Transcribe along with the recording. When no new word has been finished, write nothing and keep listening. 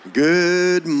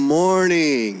Good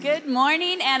morning. Good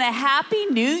morning and a happy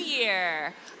new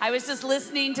year. I was just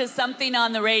listening to something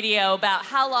on the radio about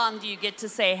how long do you get to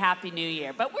say happy new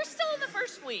year, but we're still in the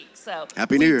first week, so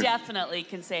Happy New Year. we definitely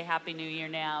can say happy new year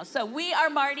now. So we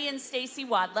are Marty and Stacy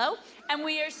Wadlow, and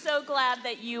we are so glad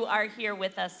that you are here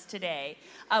with us today.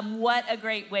 What a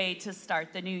great way to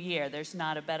start the new year. There's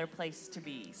not a better place to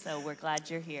be, so we're glad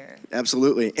you're here.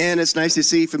 Absolutely. And it's nice to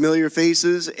see familiar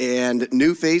faces and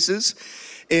new faces.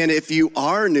 And if you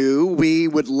are new, we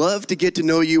would love to get to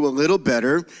know you a little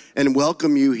better and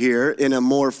welcome you here in a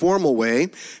more formal way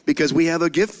because we have a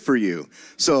gift for you.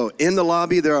 So in the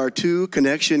lobby, there are 2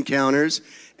 connection counters,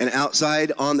 and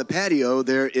outside on the patio,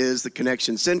 there is the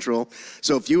Connection Central.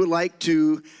 So if you would like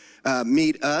to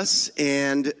meet us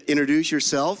and introduce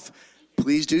yourself,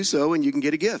 please do so and you can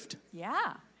get a gift.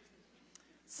 Yeah.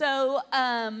 So,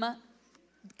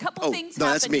 couple things no,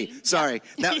 happening. That's me. Sorry.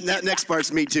 That next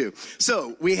part's me too.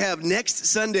 So we have next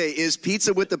Sunday is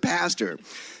Pizza with the Pastor.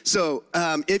 So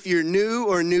if you're new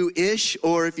or new-ish,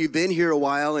 or if you've been here a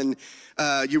while and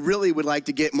you really would like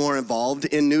to get more involved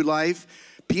in New Life,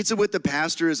 Pizza with the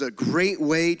Pastor is a great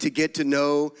way to get to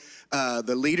know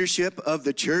the leadership of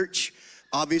the church.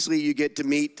 Obviously, you get to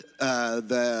meet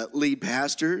the lead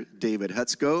pastor, David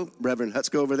Hutsko, Reverend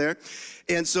Hutsko over there.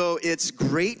 And so it's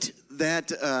great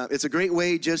that it's a great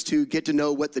way just to get to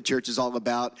know what the church is all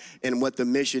about and what the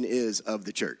mission is of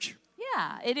the church.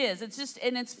 Yeah, it is.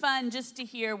 It's fun just to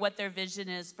hear what their vision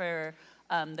is for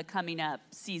the coming up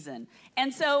season.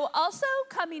 And so also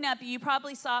coming up, you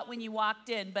probably saw it when you walked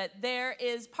in, but there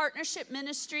is partnership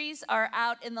ministries are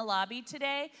out in the lobby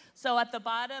today. So at the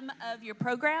bottom of your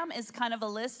program is kind of a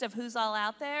list of who's all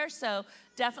out there. So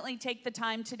definitely take the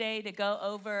time today to go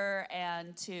over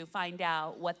and to find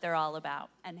out what they're all about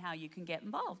and how you can get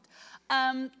involved.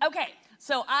 Okay,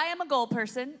 so I am a goal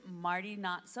person. Marty,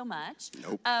 not so much.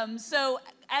 Nope. So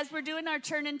as we're doing our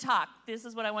turn and talk, this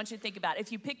is what I want you to think about.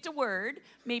 If you picked a word,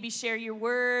 maybe share your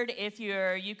word. If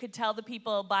you could tell the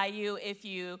people by you if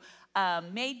you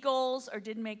made goals or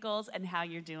didn't make goals and how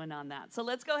you're doing on that. So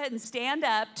let's go ahead and stand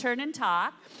up, turn and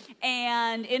talk,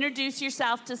 and introduce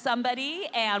yourself to somebody.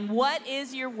 And what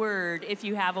is your word if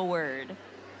you have a word?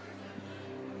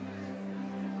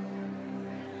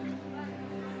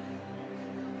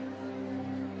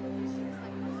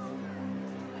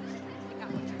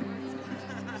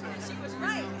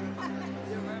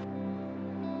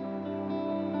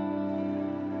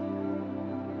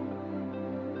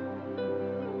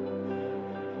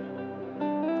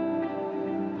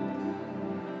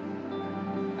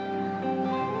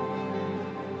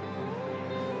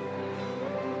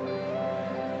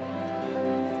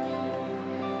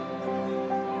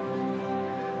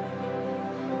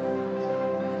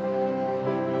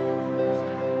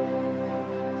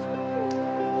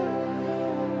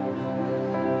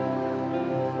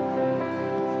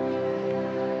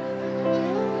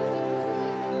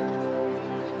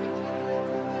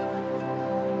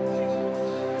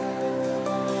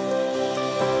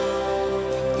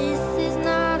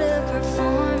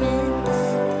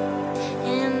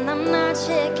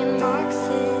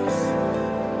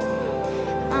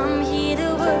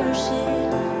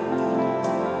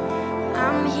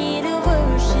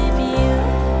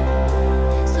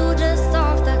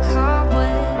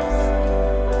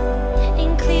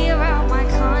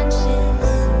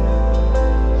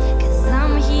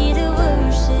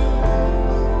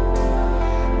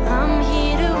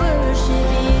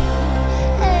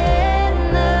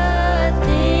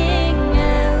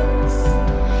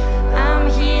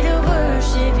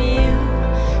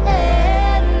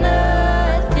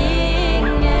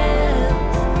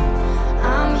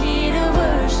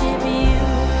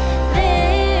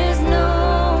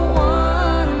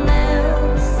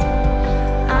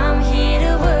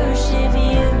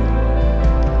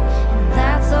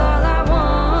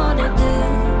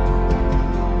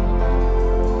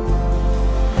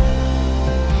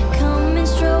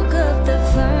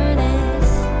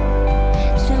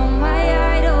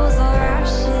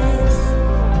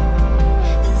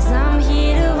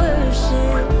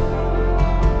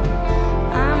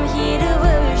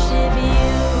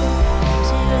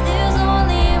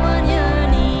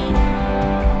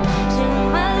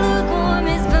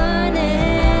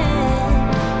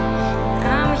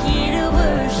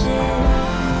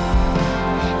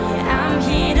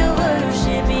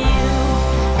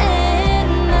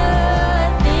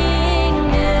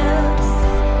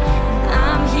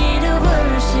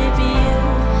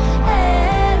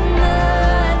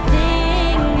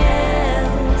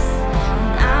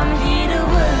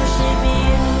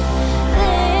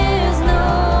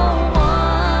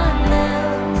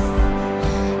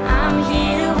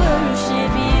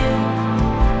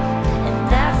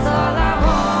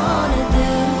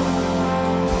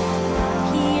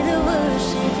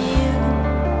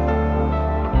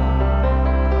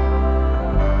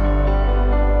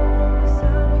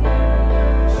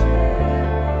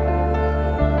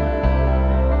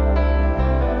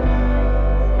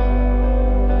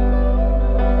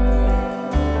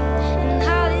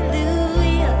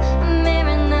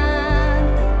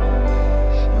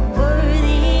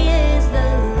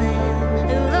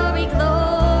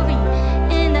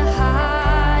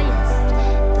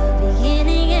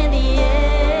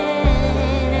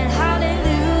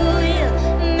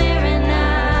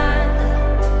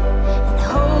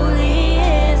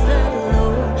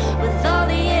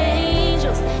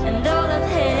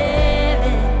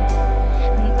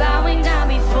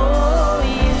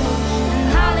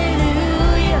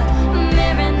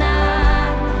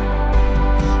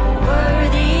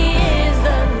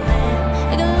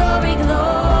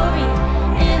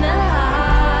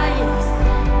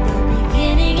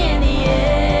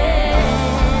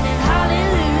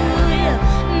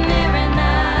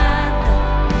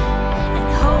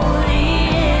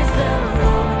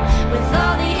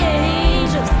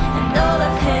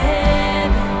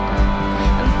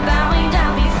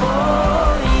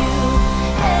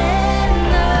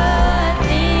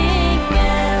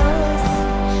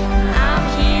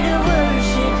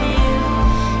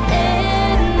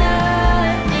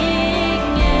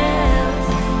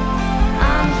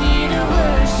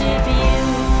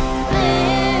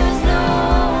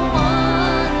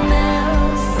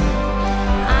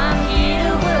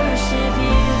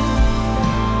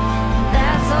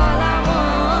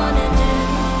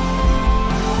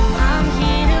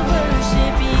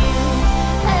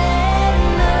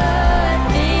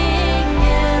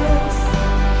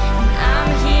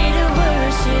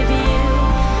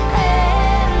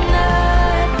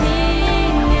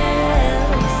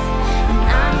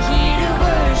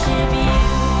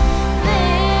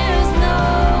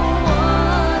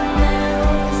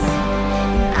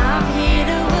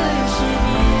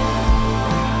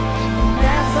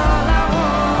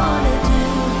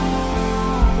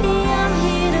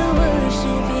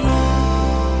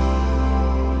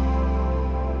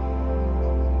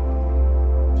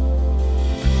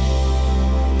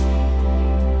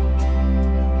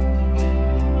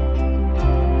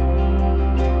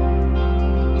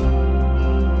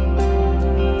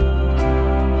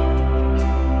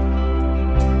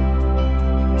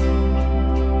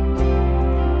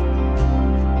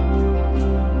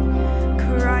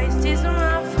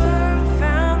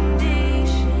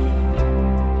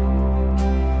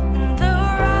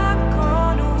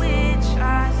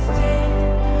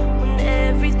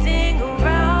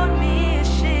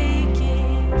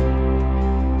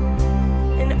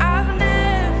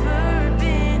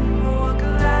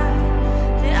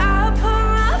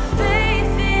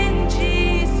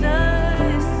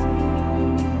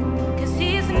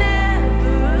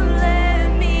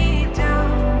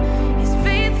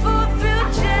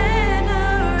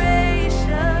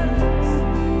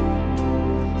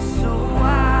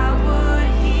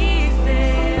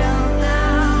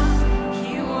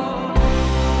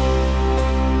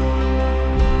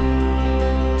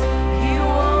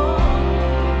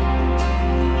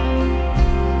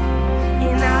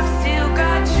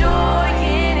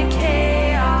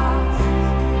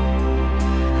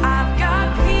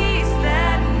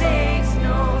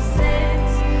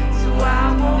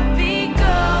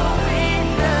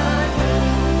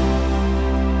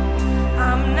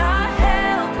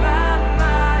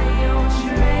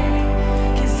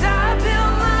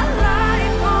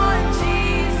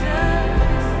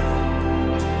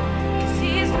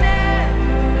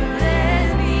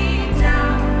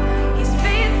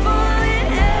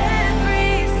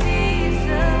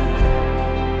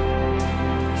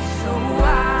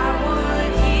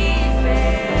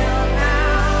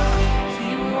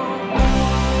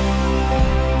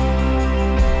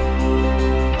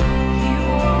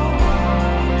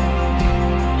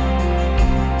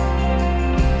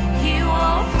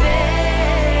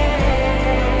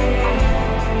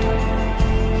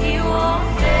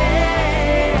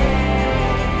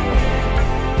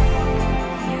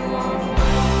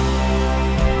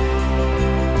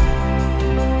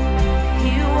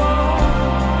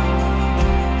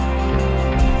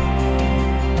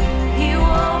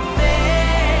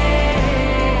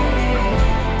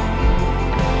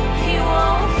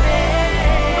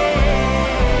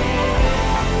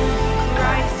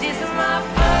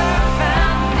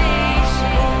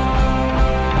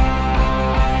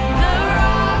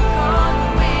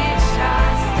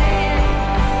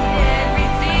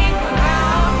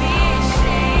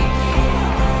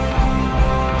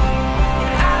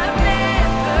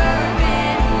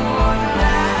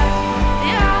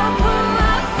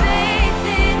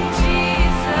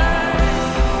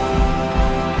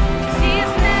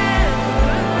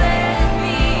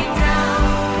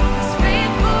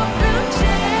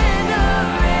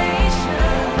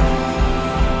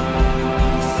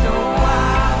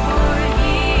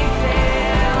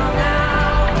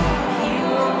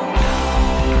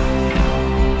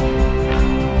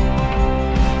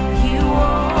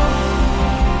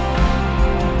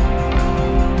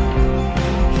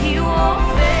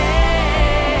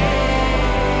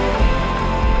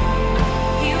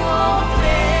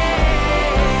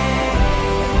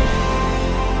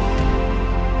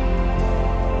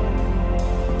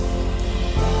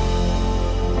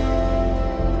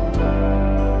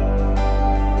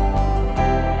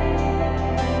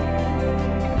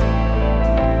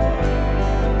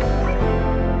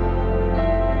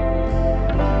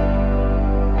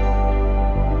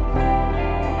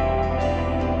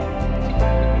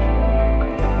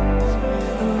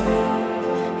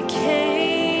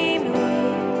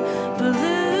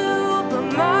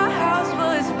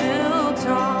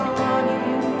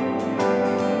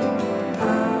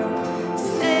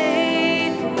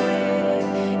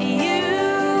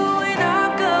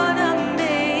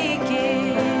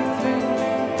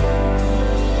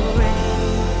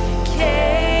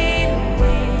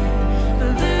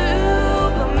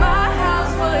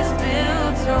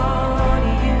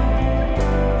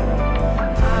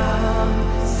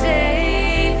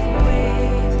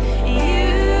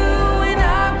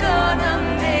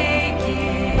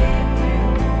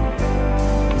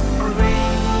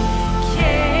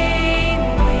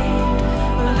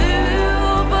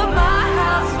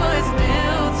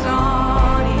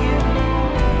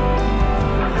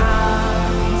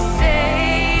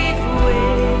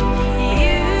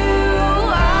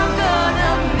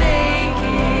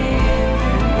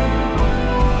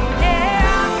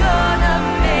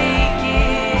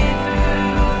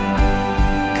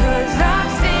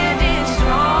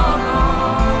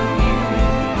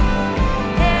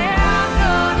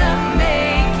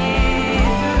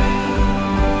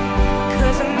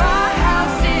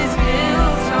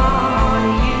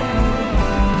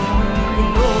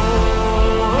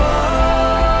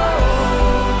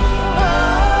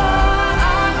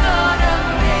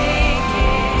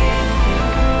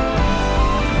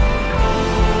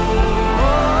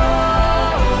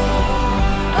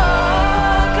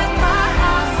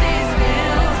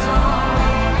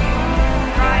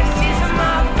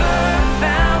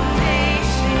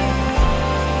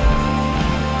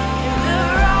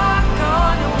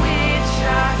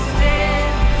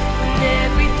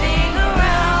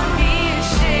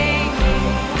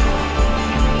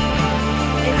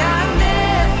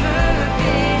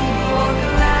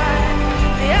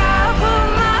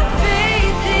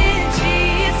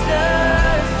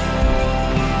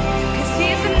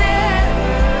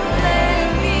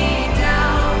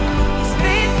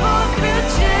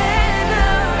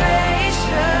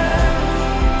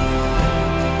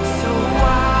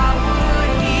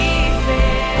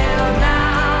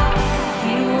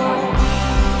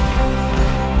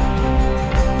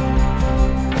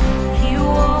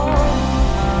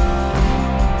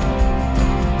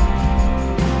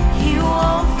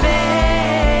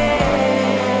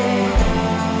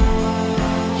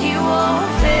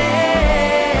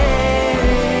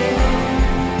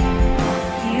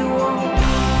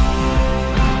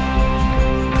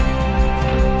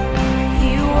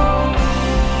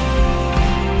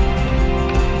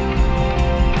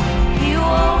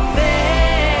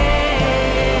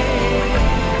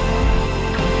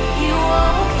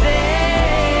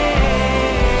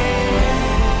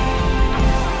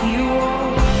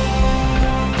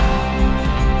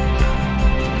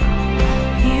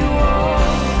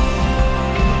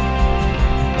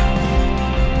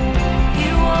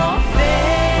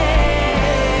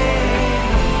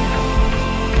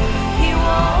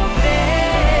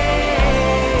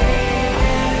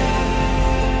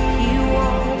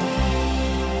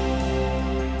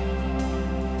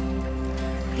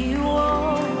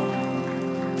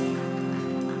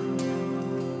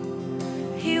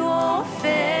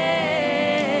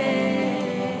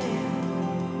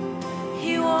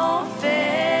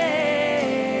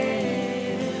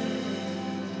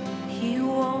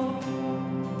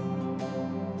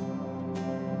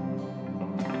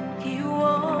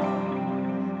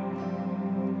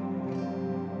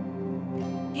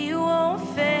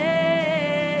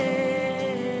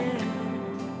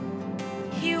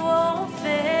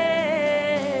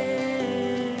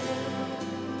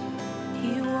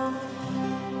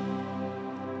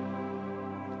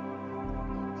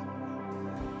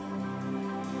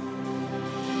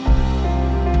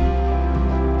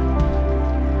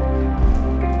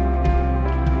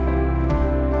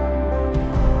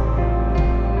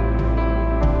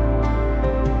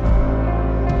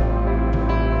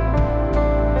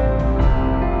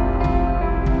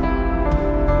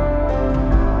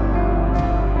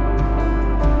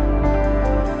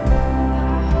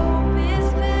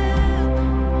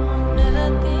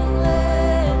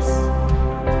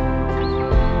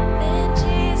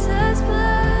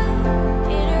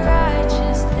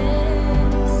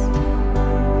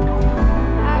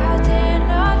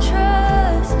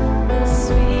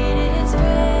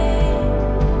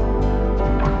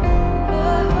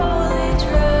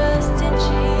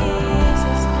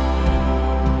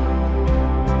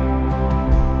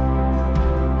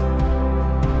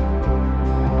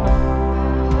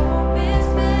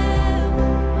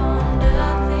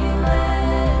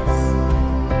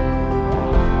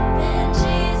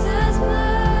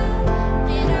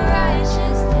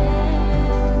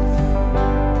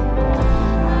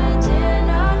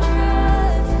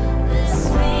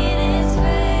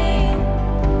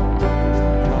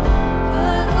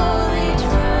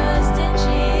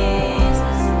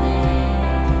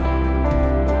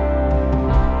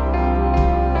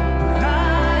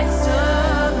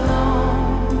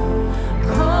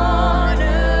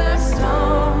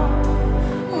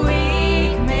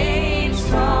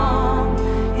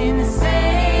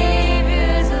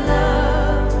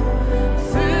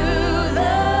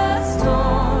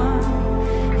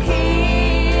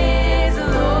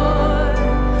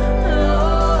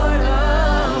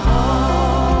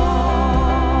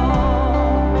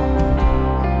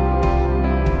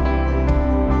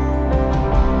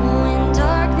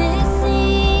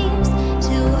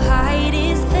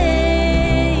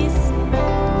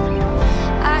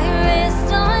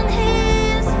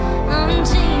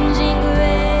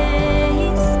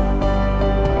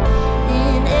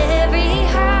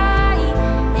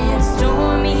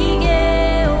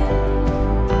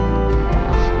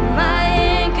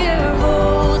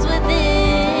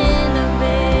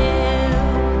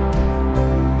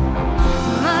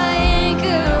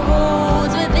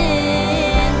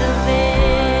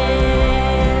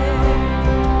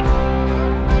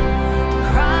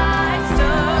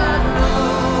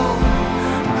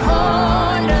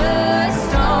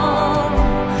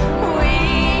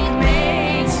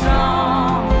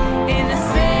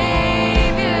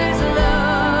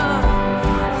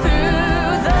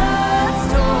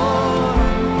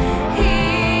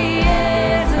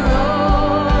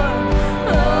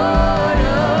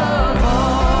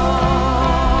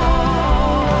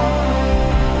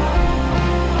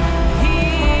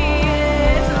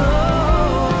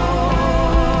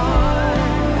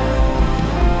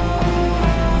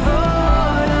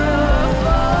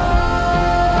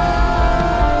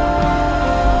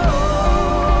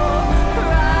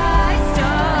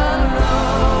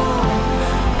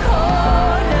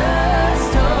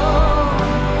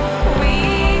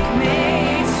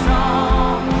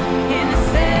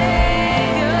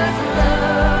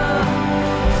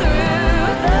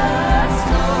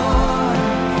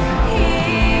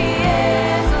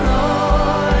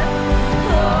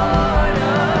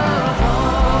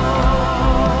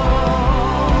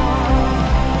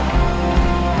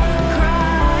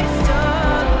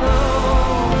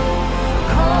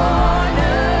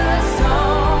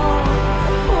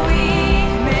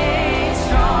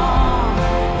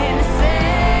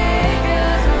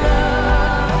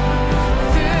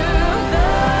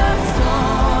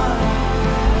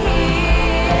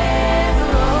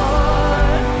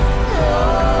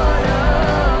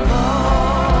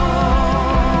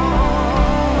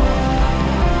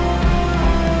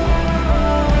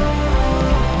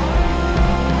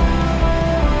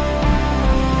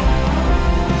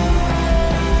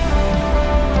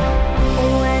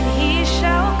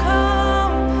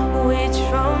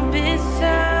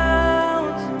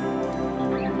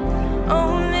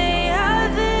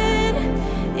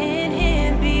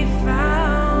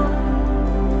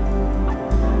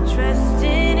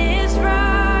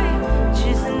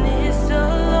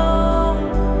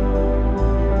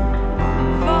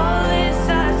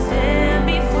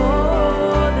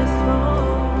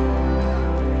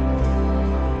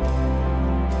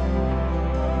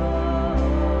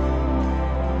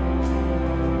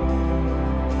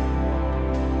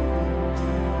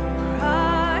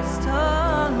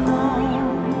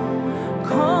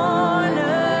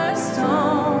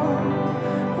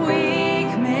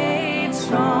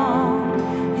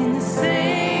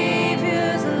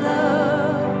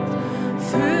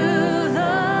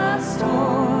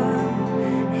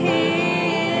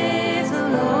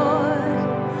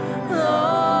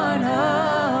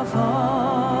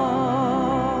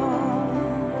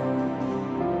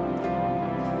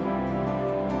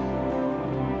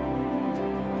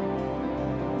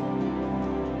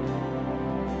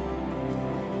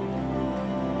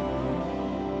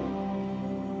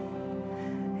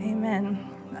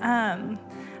 And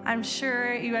I'm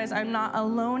sure you guys, I'm not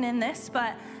alone in this,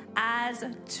 but as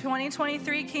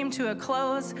 2023 came to a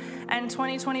close and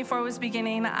 2024 was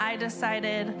beginning, I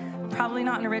decided, probably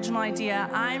not an original idea,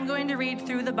 I'm going to read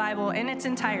through the Bible in its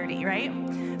entirety, right?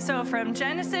 So from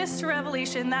Genesis to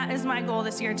Revelation, that is my goal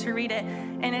this year, to read it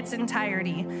in its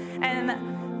entirety.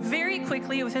 And very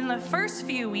quickly, within the first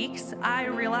few weeks, I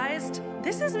realized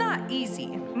this is not easy.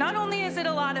 Not only is it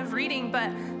a lot of reading,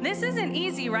 but this isn't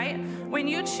easy, right? When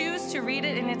you choose to read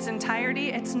it in its entirety,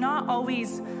 it's not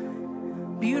always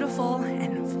beautiful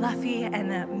and fluffy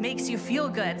and it makes you feel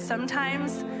good.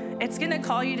 Sometimes it's going to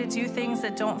call you to do things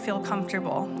that don't feel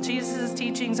comfortable. Jesus'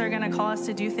 teachings are going to call us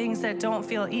to do things that don't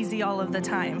feel easy all of the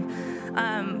time.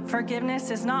 Forgiveness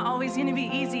is not always going to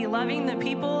be easy. Loving the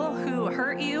people who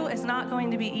hurt you is not going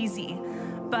to be easy.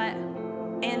 But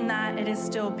in that, it is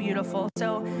still beautiful.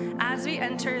 So as we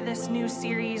enter this new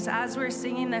series, as we're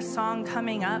singing this song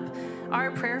coming up,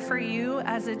 our prayer for you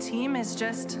as a team is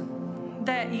just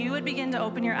that you would begin to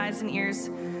open your eyes and ears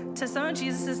to some of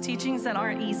Jesus' teachings that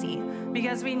aren't easy,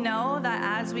 because we know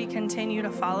that as we continue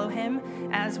to follow him,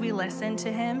 as we listen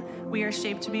to him, we are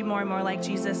shaped to be more and more like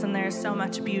Jesus, and there's so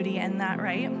much beauty in that,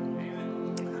 right?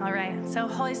 All right, so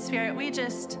Holy Spirit, we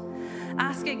just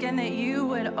ask again that you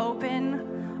would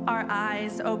open our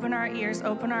eyes, open our ears,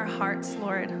 open our hearts,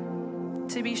 Lord,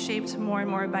 to be shaped more and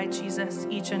more by Jesus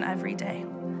each and every day.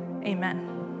 Amen.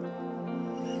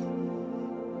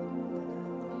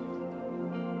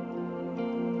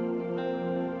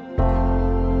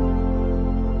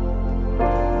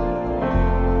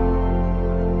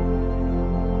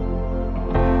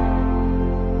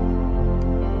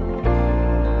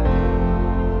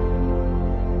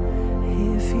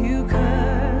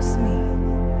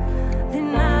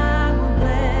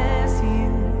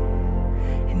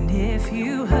 If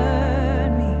you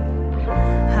hurt me,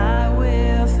 I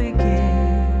will forgive.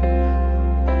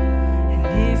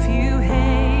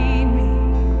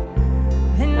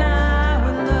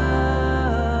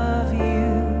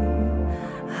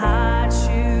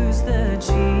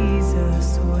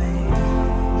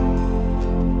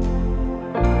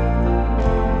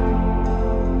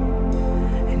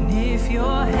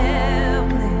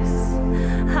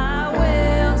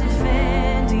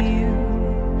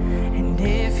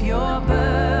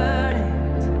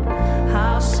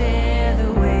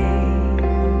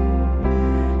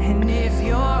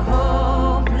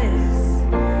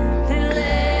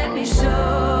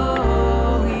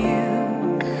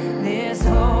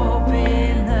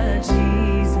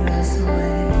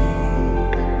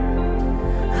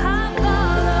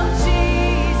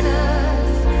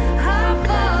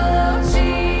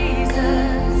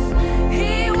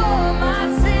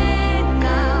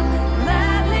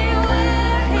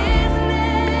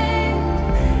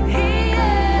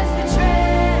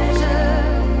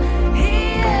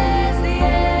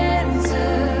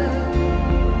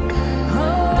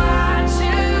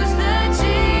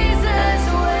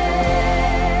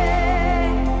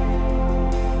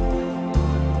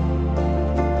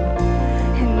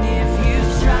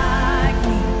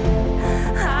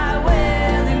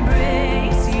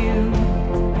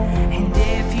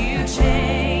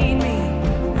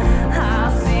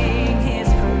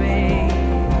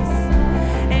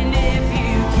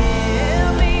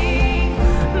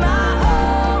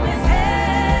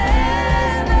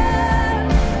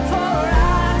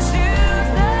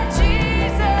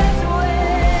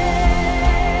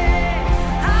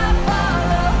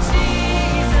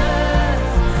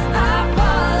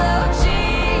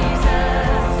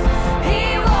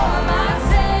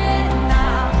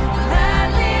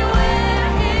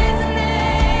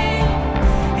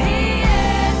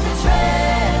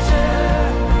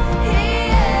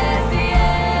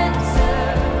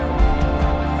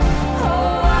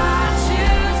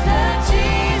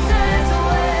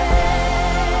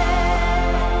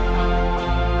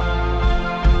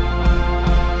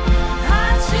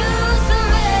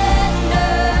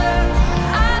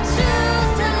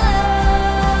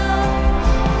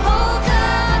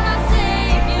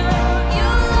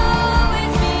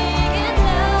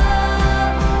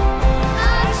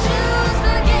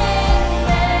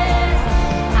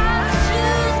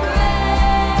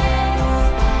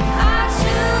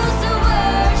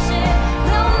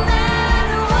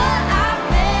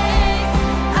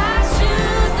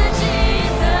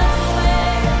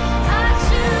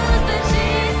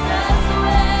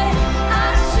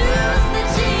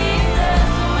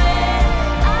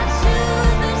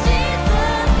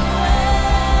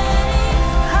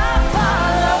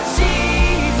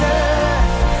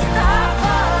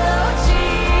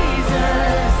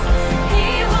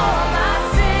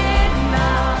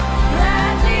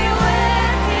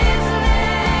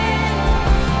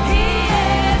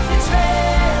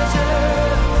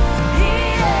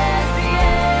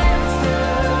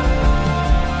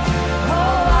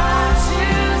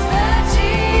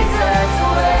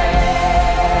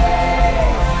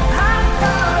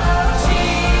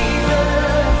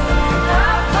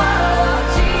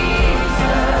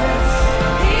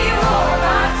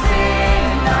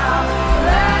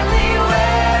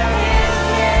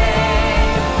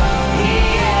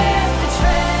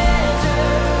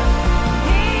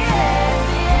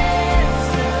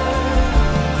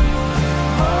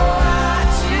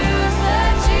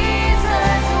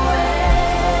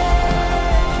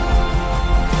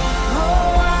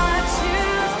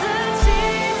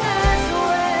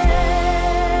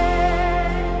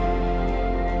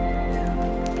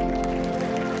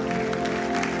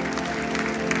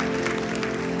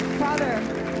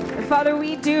 Father,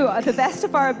 we do, the best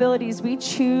of our abilities, we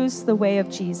choose the way of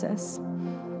Jesus.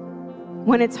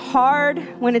 When it's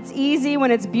hard, when it's easy, when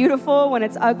it's beautiful, when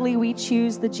it's ugly, we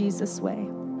choose the Jesus way.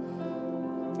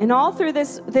 And all through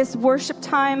this worship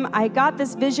time, I got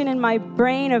this vision in my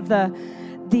brain of the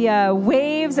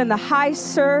waves and the high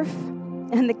surf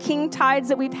and the king tides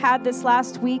that we've had this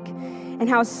last week, and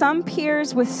how some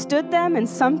piers withstood them and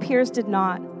some piers did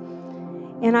not.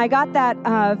 And I got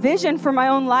that vision for my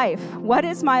own life. What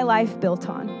is my life built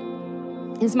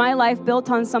on? Is my life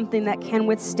built on something that can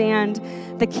withstand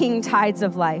the king tides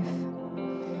of life?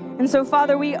 And so,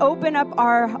 Father, we open up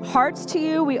our hearts to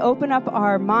you. We open up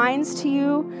our minds to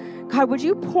you. God, would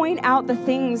you point out the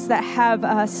things that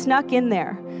have snuck in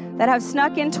there, that have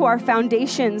snuck into our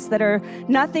foundations that are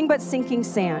nothing but sinking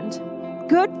sand?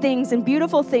 Good things and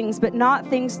beautiful things, but not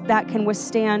things that can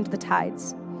withstand the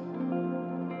tides.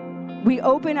 We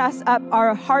open us up,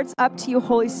 our hearts up to you,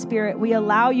 Holy Spirit. We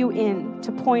allow you in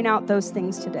to point out those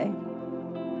things today,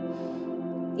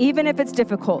 even if it's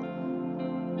difficult.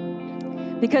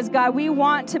 Because, God, we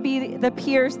want to be the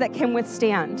piers that can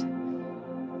withstand.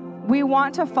 We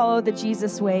want to follow the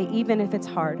Jesus way, even if it's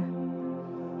hard.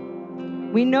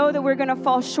 We know that we're going to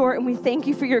fall short, and we thank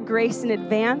you for your grace in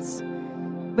advance,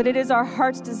 but it is our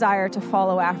heart's desire to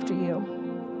follow after you.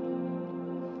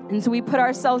 And so we put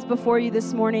ourselves before you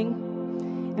this morning,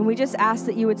 and we just ask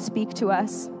that you would speak to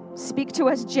us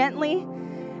gently,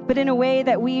 but in a way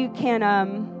that we can,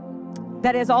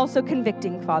 that is also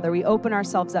convicting, Father. We open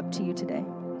ourselves up to you today.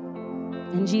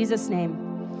 In Jesus'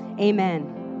 name,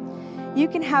 amen. You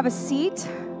can have a seat.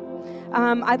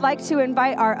 I'd like to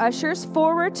invite our ushers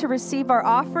forward to receive our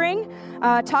offering,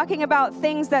 talking about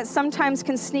things that sometimes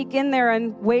can sneak in there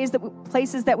and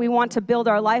places that we want to build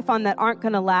our life on that aren't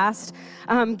going to last.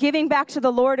 Giving back to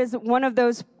the Lord is one of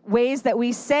those ways that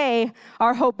we say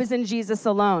our hope is in Jesus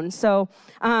alone. So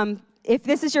if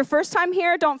this is your first time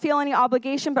here, don't feel any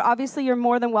obligation, but obviously you're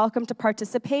more than welcome to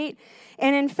participate.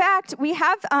 And in fact, we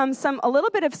have a little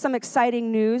bit of some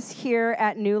exciting news here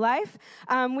at New Life.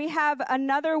 We have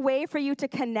another way for you to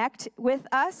connect with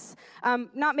us,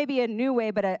 not maybe a new way,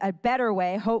 but a better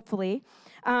way, hopefully.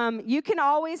 You can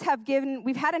always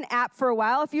we've had an app for a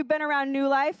while. If you've been around New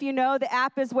Life, you know the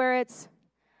app is where it's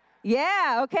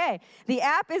Yeah, okay. The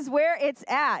app is where it's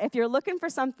at. If you're looking for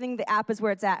something, the app is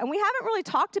where it's at. And we haven't really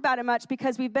talked about it much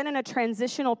because we've been in a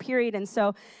transitional period. And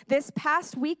so this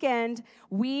past weekend,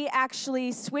 we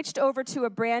actually switched over to a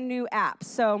brand new app.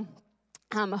 So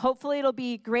hopefully it'll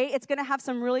be great. It's going to have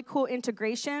some really cool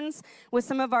integrations with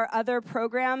some of our other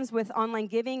programs with online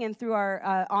giving and through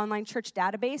our online church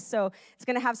database. So it's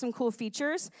going to have some cool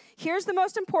features. Here's the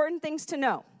most important things to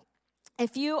know.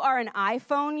 If you are an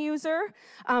iPhone user,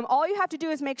 all you have to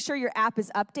do is make sure your app is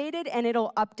updated, and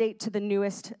it'll update to the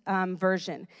newest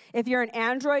version. If you're an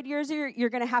Android user,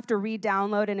 you're going to have to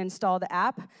re-download and install the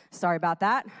app. Sorry about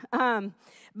that.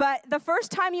 But the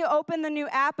first time you open the new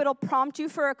app, it'll prompt you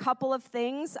for a couple of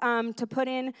things to put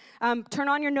in, turn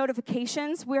on your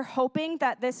notifications. We're hoping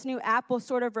that this new app will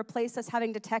sort of replace us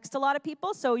having to text a lot of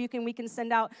people, so we can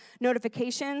send out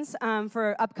notifications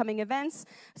for upcoming events.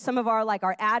 Some of our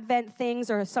Advent things,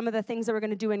 or some of the things that we're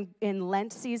going to do in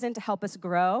Lent season to help us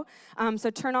grow. So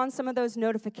turn on some of those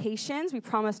notifications. We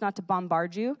promise not to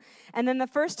bombard you. And then the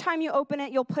first time you open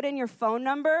it, you'll put in your phone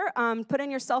number, put in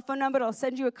your cell phone number. It'll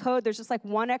send you a code. There's just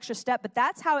one extra step, but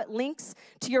that's how it links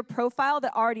to your profile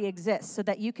that already exists, so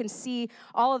that you can see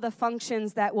all of the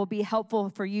functions that will be helpful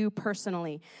for you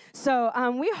personally. So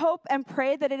we hope and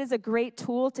pray that it is a great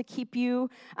tool to keep you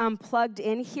plugged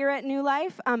in here at New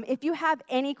Life. If you have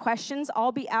any questions,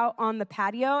 I'll be out on the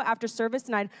patio after service,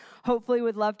 and I hopefully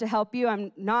would love to help you.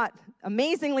 I'm not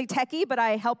amazingly techie, but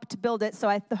I helped to build it, so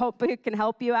I hope it can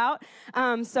help you out.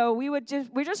 So we're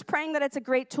just praying that it's a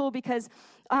great tool, because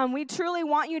we truly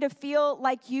want you to feel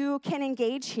like you can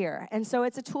engage here. And so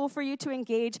it's a tool for you to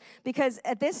engage, because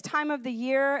at this time of the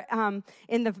year,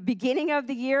 in the beginning of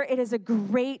the year, it is a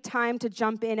great time to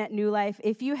jump in at New Life.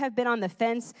 If you have been on the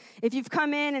fence, if you've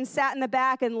come in and sat in the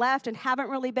back and left and haven't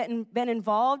really been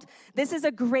involved, this is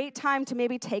a great time to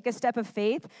maybe take a step of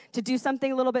faith, to do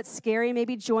something a little bit scary,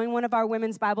 maybe join one of our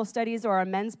women's Bible studies or our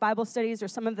men's Bible studies, or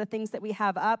some of the things that we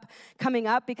have coming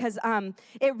up, because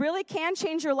it really can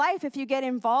change your life if you get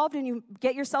involved and you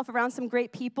get yourself around some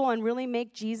great people and really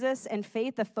make Jesus and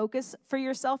faith a focus for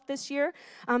yourself this year.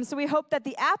 So we hope that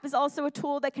the app is also a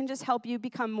tool that can just help you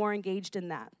become more engaged in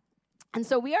that. And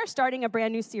so we are starting a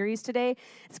brand new series today.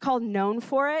 It's called Known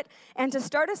for It. And to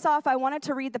start us off, I wanted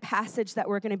to read the passage that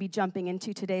we're going to be jumping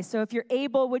into today. So if you're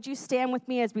able, would you stand with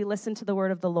me as we listen to the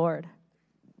word of the Lord?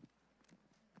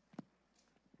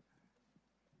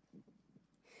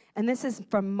 And this is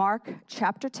from Mark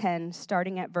chapter 10,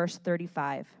 starting at verse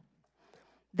 35.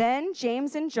 Then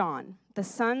James and John, the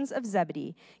sons of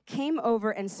Zebedee, came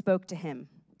over and spoke to him,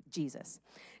 Jesus.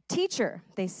 Teacher,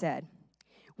 they said,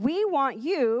 we want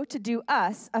you to do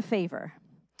us a favor.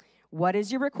 What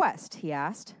is your request? He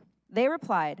asked. They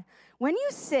replied, when you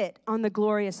sit on the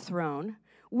glorious throne,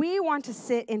 we want to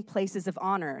sit in places of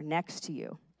honor next to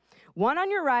you, one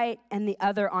on your right and the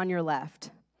other on your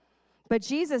left. But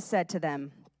Jesus said to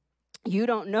them, you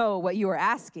don't know what you are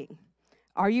asking.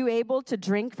 Are you able to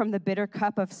drink from the bitter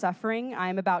cup of suffering I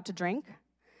am about to drink?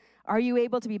 Are you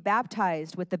able to be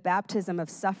baptized with the baptism of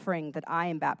suffering that I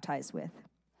am baptized with?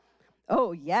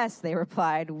 Oh, yes, they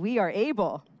replied, we are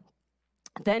able.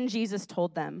 Then Jesus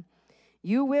told them,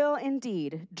 you will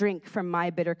indeed drink from my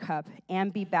bitter cup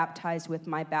and be baptized with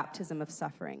my baptism of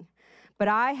suffering. But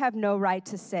I have no right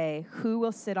to say who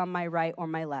will sit on my right or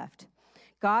my left.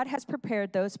 God has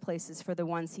prepared those places for the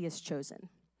ones he has chosen.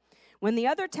 When the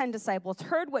other 10 disciples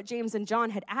heard what James and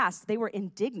John had asked, they were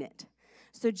indignant.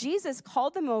 So Jesus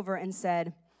called them over and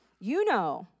said, you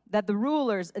know that the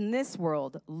rulers in this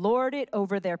world lord it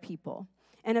over their people,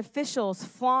 and officials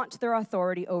flaunt their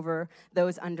authority over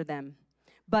those under them.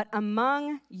 But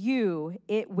among you,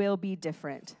 it will be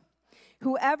different.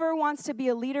 Whoever wants to be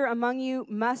a leader among you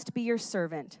must be your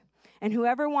servant, and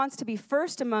whoever wants to be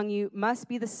first among you must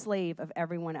be the slave of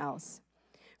everyone else.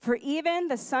 For even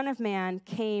the Son of Man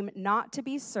came not to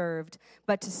be served,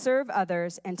 but to serve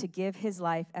others and to give his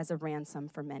life as a ransom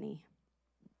for many.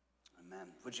 Amen.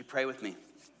 Would you pray with me?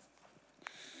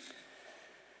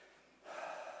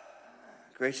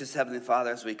 Gracious Heavenly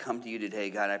Father, as we come to you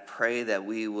today, God, I pray that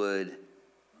we would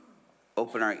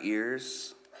open our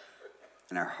ears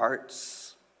and our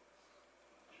hearts,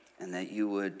 and that you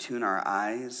would tune our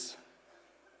eyes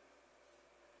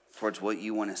towards what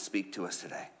you want to speak to us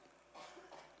today.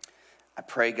 I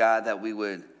pray, God, that we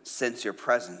would sense your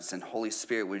presence, and Holy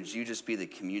Spirit, would you just be the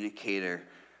communicator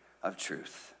of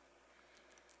truth?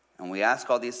 And we ask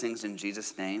all these things in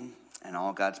Jesus' name, and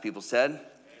all God's people said,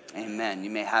 Amen. You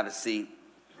may have a seat.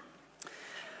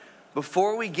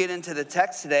 Before we get into the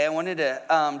text today, I wanted to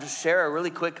just share a really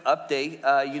quick update.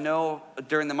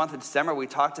 During the month of December, we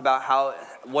talked about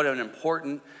what an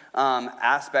important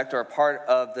aspect or a part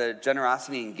of the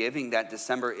generosity and giving that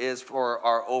December is for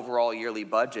our overall yearly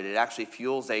budget. It actually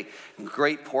fuels a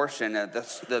great portion,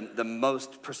 the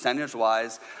most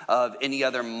percentage-wise of any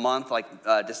other month, like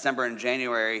December and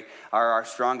January are our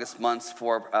strongest months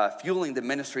for fueling the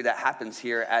ministry that happens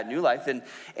here at New Life.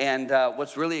 And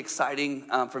what's really exciting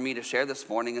for me to share this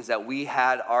morning is that we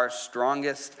had our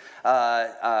strongest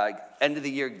end of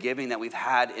the year giving that we've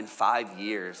had in 5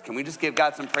 years. Can we just give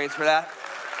God some praise for that?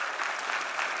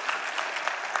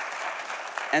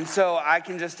 And so I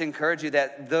can just encourage you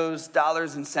that those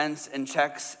dollars and cents and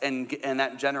checks and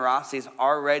that generosity is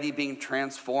already being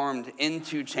transformed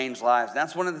into changed lives.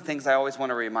 That's one of the things I always want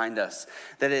to remind us,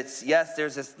 that it's, yes,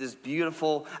 there's this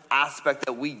beautiful aspect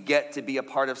that we get to be a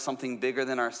part of something bigger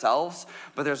than ourselves,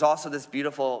 but there's also this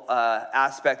beautiful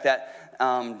aspect that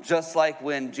just like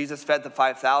when Jesus fed the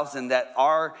 5,000, that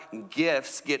our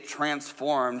gifts get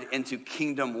transformed into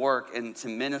kingdom work, into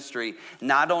ministry,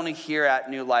 not only here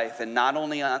at New Life and not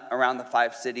only around the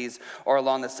 5 cities or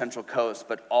along the Central Coast,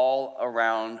 but all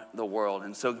around the world.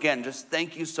 And so again, just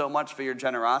thank you so much for your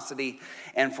generosity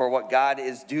and for what God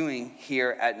is doing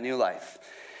here at New Life.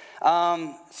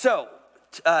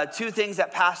 Two things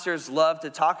that pastors love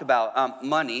to talk about,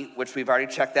 money, which we've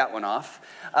already checked that one off,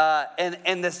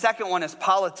 and the second one is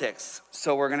politics,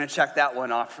 so we're going to check that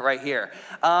one off right here.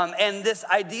 And this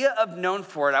idea of known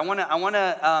for it, I want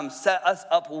to set us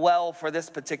up well for this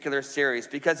particular series,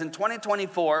 because in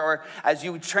 2024, or as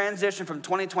you transition from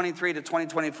 2023 to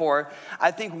 2024,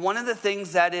 I think one of the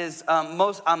things that is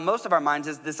most on most of our minds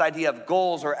is this idea of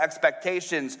goals or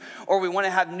expectations, or we want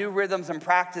to have new rhythms and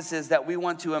practices that we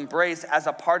want to embrace as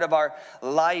a part of our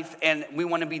life, and we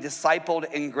want to be discipled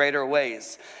in greater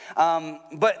ways.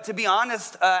 But to be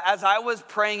honest, as I was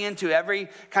praying into every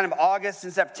kind of August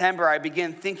and September, I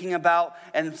began thinking about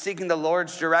and seeking the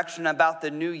Lord's direction about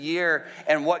the new year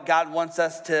and what God wants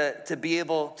us to be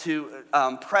able to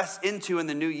press into in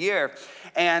the new year.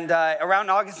 And around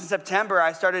August and September,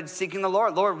 I started seeking the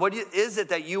Lord. Lord, what is it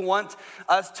that you want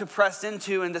us to press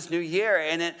into in this new year?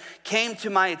 And it came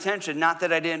to my attention, not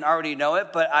that I didn't already know it,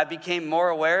 but I became more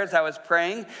aware as I was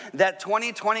praying that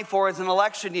 2024 is an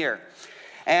election year.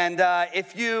 And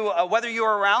if you, whether you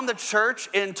were around the church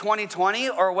in 2020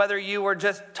 or whether you were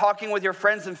just talking with your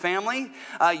friends and family,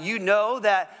 you know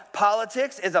that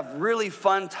politics is a really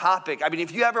fun topic. I mean,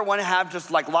 if you ever want to have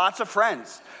just like lots of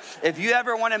friends, if you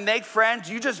ever want to make friends,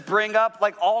 you just bring up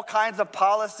like all kinds of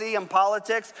policy and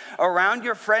politics around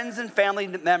your friends and family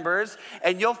members,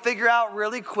 and you'll figure out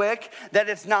really quick that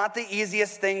it's not the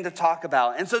easiest thing to talk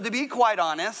about. And so to be quite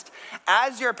honest,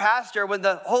 as your pastor, when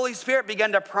the Holy Spirit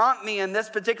began to prompt me in this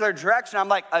particular direction, I'm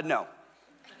like, no.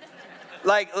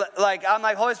 Like I'm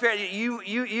like, Holy Spirit,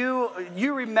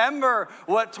 you remember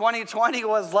what 2020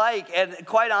 was like. And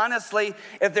quite honestly,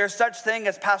 if there's such thing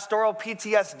as pastoral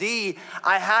PTSD,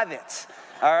 I have it,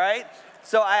 all right?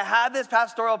 So I have this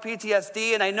pastoral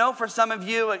PTSD, and I know for some of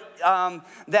you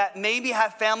that maybe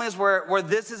have families where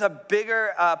this is a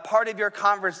bigger part of your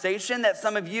conversation, that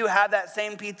some of you have that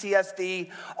same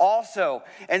PTSD also.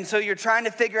 And so you're trying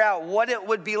to figure out what it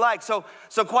would be like. So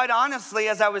quite honestly,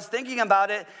 as I was thinking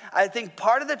about it, I think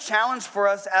part of the challenge for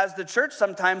us as the church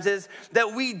sometimes is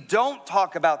that we don't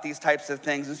talk about these types of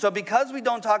things. And so because we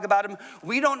don't talk about them,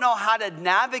 we don't know how to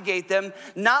navigate them,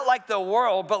 not like the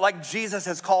world, but like Jesus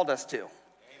has called us to.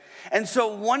 And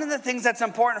so one of the things that's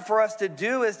important for us to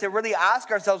do is to really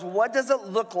ask ourselves, what does it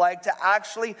look like to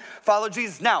actually follow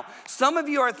Jesus? Now, some of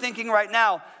you are thinking right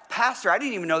now, Pastor, I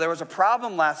didn't even know there was a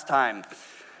problem last time.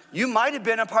 You might have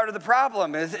been a part of the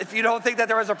problem if you don't think that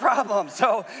there was a problem.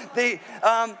 So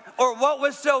or what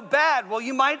was so bad? Well,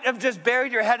 you might have just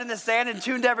buried your head in the sand and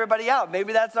tuned everybody out.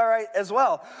 Maybe that's all right as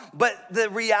well. But the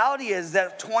reality is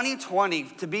that 2020,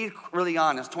 to be really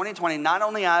honest, 2020, not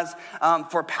only as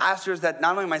for pastors that,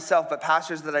 not only myself, but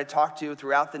pastors that I talk to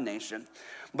throughout the nation,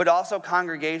 but also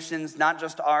congregations, not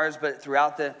just ours, but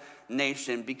throughout the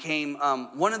nation, became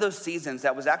one of those seasons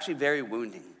that was actually very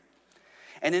wounding.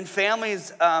 And in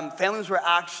families, families were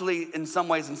actually, in some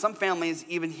ways, and some families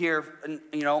even here,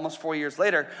 almost 4 years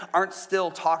later, aren't still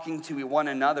talking to one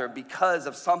another because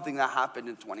of something that happened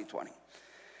in 2020.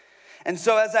 And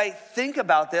so as I think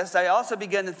about this, I also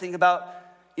begin to think about,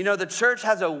 the church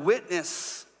has a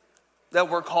witness that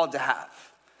we're called to have.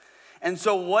 And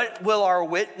so what will our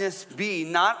witness be?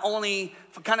 Not only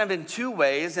kind of in two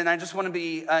ways, and I just want to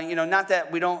be, not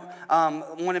that we don't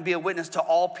want to be a witness to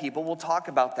all people. We'll talk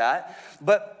about that.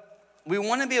 But we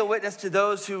want to be a witness to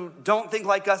those who don't think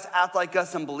like us, act like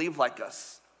us, and believe like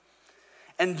us.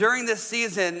 And during this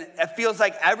season, it feels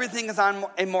like everything is on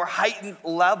a more heightened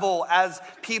level as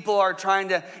people are trying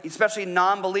to, especially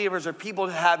non-believers or people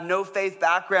who have no faith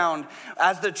background,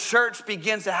 as the church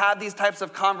begins to have these types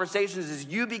of conversations, as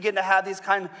you begin to have these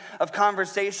kind of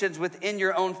conversations within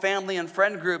your own family and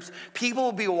friend groups, people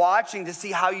will be watching to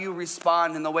see how you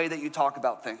respond in the way that you talk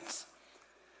about things.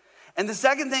 And the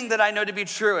second thing that I know to be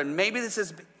true, and maybe this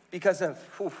is because of,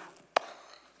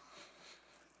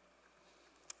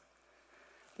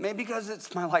 maybe because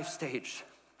it's my life stage.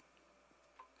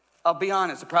 I'll be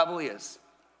honest, it probably is.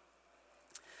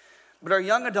 But our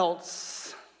young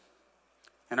adults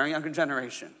and our younger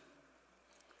generation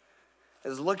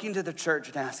is looking to the church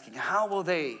and asking, how will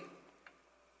they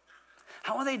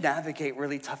navigate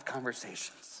really tough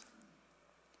conversations?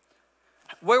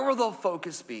 Where will their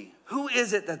focus be? Who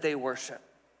is it that they worship?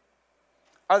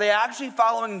 Are they actually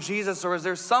following Jesus, or is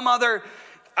there some other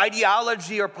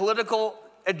ideology or political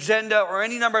agenda or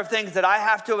any number of things that I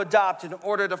have to adopt in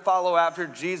order to follow after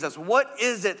Jesus? What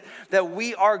is it that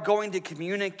we are going to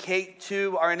communicate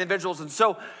to our individuals? And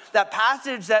so that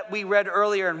passage that we read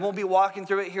earlier, and we'll be walking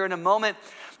through it here in a moment,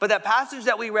 but that passage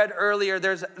that we read earlier,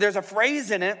 there's a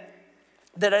phrase in it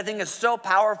that I think is so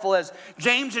powerful as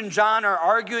James and John are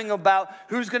arguing about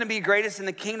who's going to be greatest in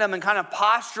the kingdom and kind of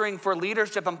posturing for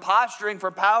leadership and posturing for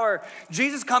power.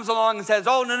 Jesus comes along and says,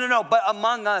 oh, no, but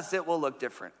among us it will look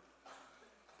different.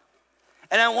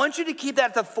 And I want you to keep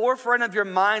that at the forefront of your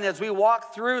mind as we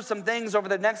walk through some things over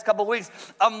the next couple of weeks.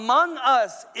 Among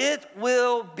us, it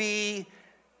will be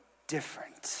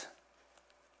different.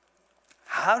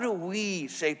 How do we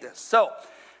shape this? So,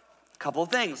 a couple of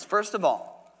things. First of all,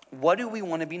 what do we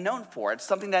want to be known for? It's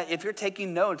something that if you're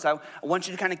taking notes, I want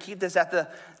you to kind of keep this at the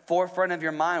forefront of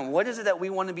your mind. What is it that we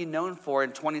want to be known for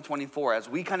in 2024 as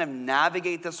we kind of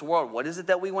navigate this world? What is it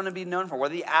that we want to be known for?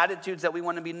 What are the attitudes that we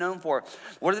want to be known for?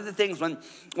 What are the things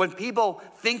when people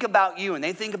think about you and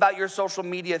they think about your social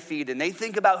media feed and they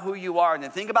think about who you are and they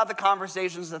think about the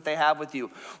conversations that they have with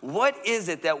you, what is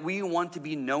it that we want to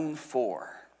be known for?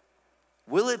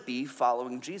 Will it be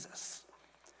following Jesus?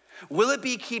 Will it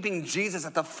be keeping Jesus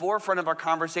at the forefront of our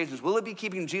conversations? Will it be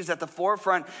keeping Jesus at the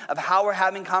forefront of how we're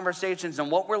having conversations and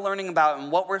what we're learning about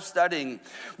and what we're studying?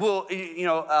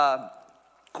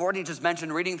 Courtney just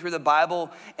mentioned reading through the Bible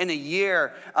in a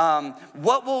year.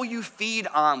 What will you feed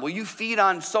on? Will you feed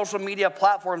on social media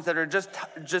platforms that are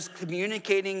just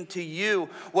communicating to you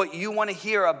what you want to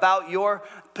hear about your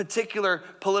particular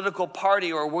political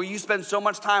party? Or will you spend so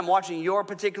much time watching your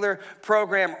particular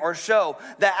program or show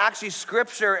that actually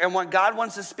Scripture and what God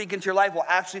wants to speak into your life will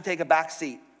actually take a back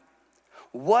seat?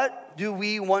 What do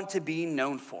we want to be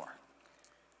known for?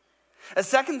 A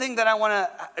second thing that I want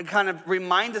to kind of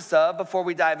remind us of before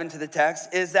we dive into the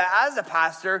text is that as a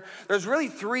pastor, there's really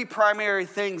three primary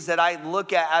things that I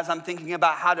look at as I'm thinking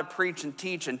about how to preach and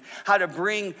teach and how to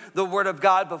bring the Word of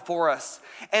God before us.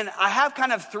 And I have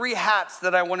kind of three hats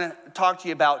that I want to talk to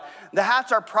you about. The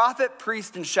hats are prophet,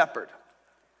 priest, and shepherd.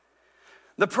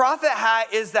 The prophet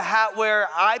hat is the hat where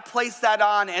I place that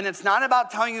on, and it's not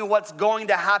about telling you what's going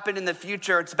to happen in the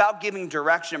future. It's about giving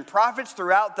direction. Prophets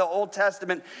throughout the Old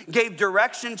Testament gave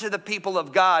direction to the people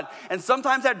of God, and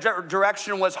sometimes that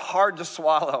direction was hard to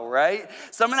swallow, right?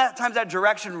 Sometimes that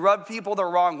direction rubbed people the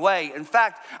wrong way. In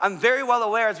fact, I'm very well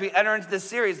aware as we enter into this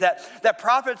series that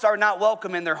prophets are not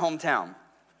welcome in their hometown.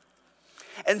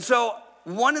 And so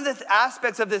one of the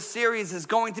aspects of this series is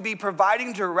going to be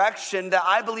providing direction that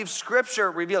I believe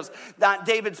Scripture reveals. Not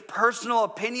David's personal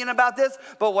opinion about this,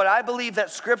 but what I believe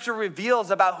that Scripture reveals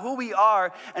about who we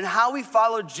are and how we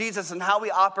follow Jesus and how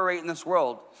we operate in this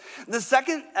world. The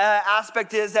second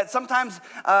aspect is that sometimes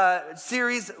I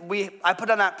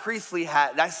put on that priestly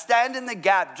hat, and I stand in the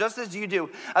gap, just as you do,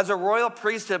 as a royal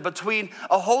priesthood between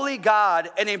a holy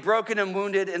God and a broken and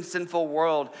wounded and sinful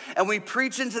world. And we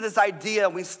preach into this idea,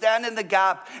 we stand in the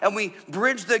gap, and we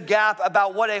bridge the gap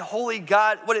about what a holy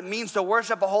God, what it means to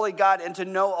worship a holy God and to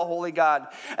know a holy God.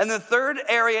 And the third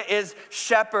area is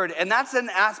shepherd, and that's an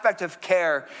aspect of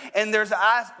care. And there's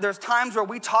times where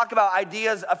we talk about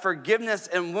ideas of forgiveness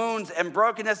and wounds and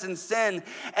brokenness and sin,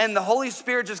 and the Holy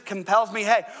Spirit just compels me,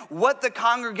 hey, what the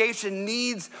congregation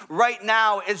needs right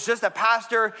now is just a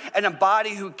pastor and a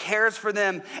body who cares for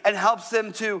them and helps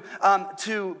them to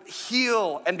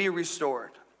heal and be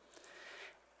restored.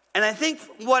 And I think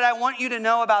what I want you to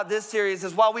know about this series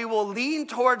is while we will lean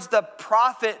towards the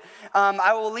prophet,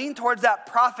 I will lean towards that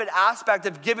prophet aspect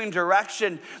of giving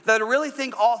direction, that I really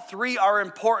think all three are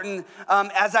important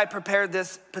as I prepared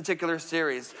this particular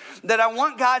series. That I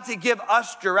want God to give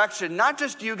us direction, not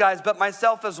just you guys, but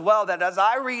myself as well, that as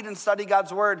I read and study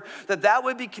God's word, that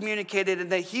would be communicated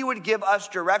and that he would give us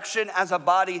direction as a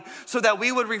body so that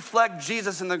we would reflect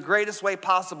Jesus in the greatest way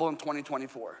possible in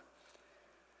 2024.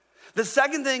 The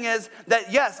second thing is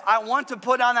that, yes, I want to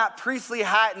put on that priestly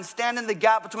hat and stand in the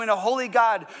gap between a holy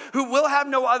God who will have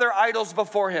no other idols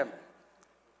before him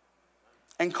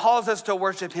and calls us to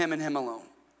worship him and him alone.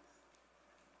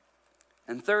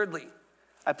 And thirdly,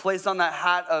 I place on that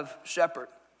hat of shepherd,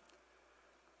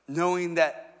 knowing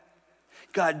that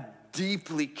God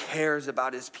deeply cares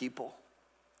about his people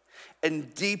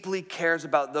and deeply cares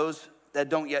about those that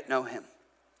don't yet know him.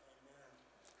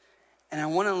 And I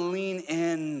want to lean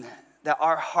in that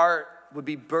our heart would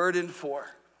be burdened for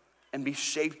and be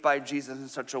shaped by Jesus in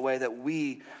such a way that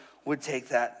we would take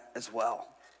that as well.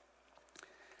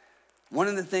 One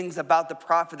of the things about the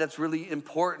prophet that's really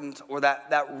important, or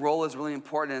that role is really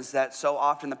important, is that so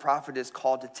often the prophet is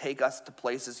called to take us to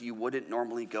places you wouldn't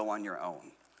normally go on your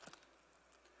own.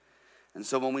 And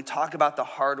so when we talk about the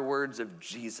hard words of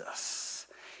Jesus,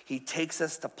 he takes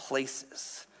us to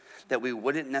places that we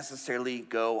wouldn't necessarily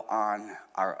go on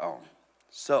our own.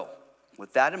 So,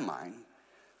 with that in mind,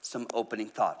 some opening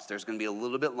thoughts. There's going to be a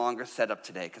little bit longer setup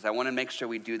today because I want to make sure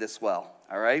we do this well,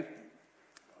 all right?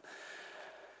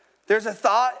 There's a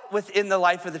thought within the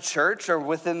life of the church or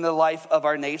within the life of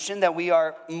our nation that we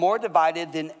are more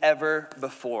divided than ever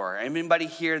before. Anybody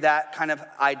hear that kind of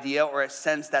idea or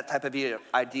sense that type of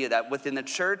idea that within the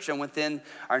church and within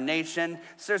our nation,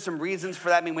 so there's some reasons for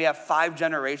that. I mean, we have 5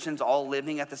 generations all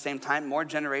living at the same time, more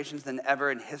generations than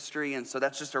ever in history. And so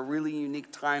that's just a really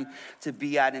unique time to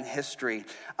be at in history.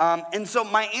 And so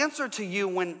my answer to you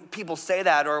when people say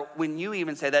that, or when you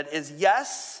even say that, is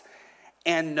yes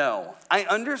and no. I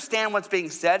understand what's being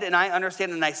said, and I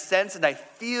understand and I sense and I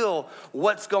feel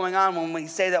what's going on when we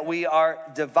say that we are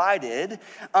divided.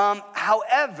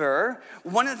 However,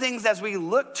 one of the things as we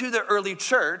look to the early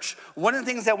church, one of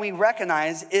the things that we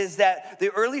recognize is that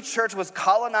the early church was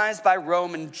colonized by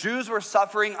Rome and Jews were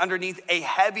suffering underneath a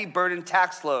heavy burden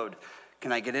tax load.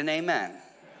 Can I get an amen?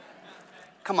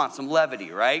 Come on, some levity,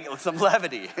 right? Some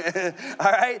levity,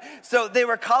 all right? So they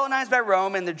were colonized by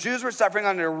Rome, and the Jews were suffering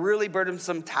under a really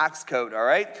burdensome tax code, all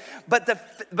right? But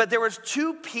there was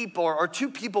two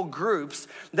people groups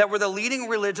that were the leading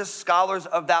religious scholars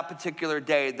of that particular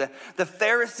day, the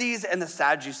Pharisees and the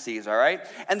Sadducees, all right?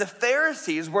 And the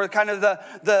Pharisees were kind of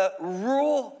the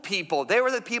rural people. They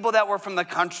were the people that were from the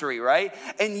country, right?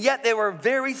 And yet they were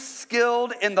very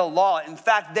skilled in the law. In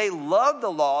fact, they loved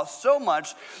the law so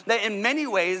much that in many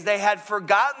ways they had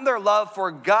forgotten their love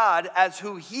for God as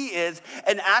who he is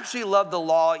and actually loved the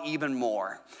law even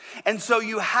more. And so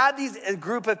you had a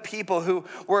group of people who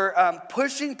were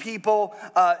pushing people,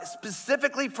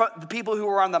 specifically from the people who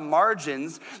were on the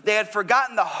margins. They had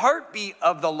forgotten the heartbeat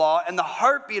of the law and the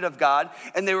heartbeat of God,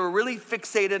 and they were really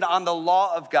fixated on the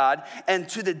law of God, and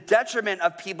to the detriment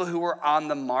of people who were on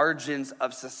the margins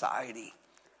of society.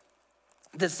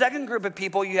 The second group of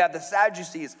people, you have the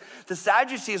Sadducees. The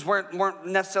Sadducees weren't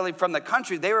necessarily from the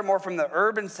country. They were more from the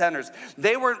urban centers.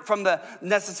 They weren't from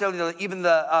even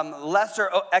the lesser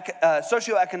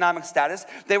socioeconomic status.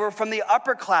 They were from the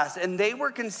upper class, and they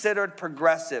were considered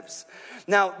progressives.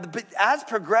 Now, as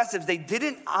progressives, they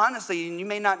didn't honestly, and you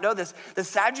may not know this, the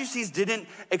Sadducees didn't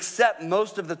accept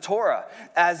most of the Torah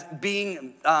as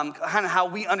being kind of how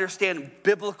we understand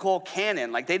biblical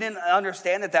canon. Like, they didn't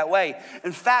understand it that way.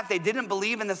 In fact, they didn't believe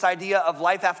in this idea of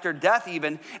life after death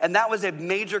even, and that was a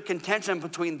major contention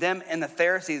between them and the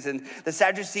Pharisees, and the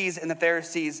Sadducees and the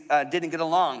Pharisees didn't get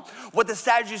along. What the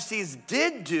Sadducees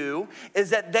did do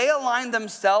is that they aligned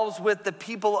themselves with the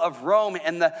people of Rome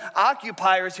and the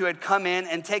occupiers who had come in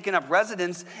and taken up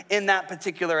residence in that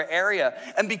particular area.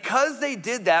 And because they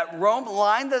did that, Rome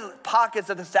lined the pockets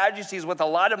of the Sadducees with a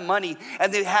lot of money,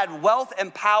 and they had wealth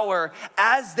and power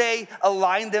as they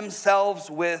aligned themselves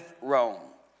with Rome.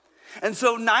 And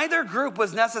so neither group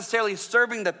was necessarily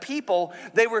serving the people.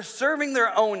 They were serving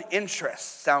their own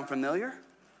interests. Sound familiar?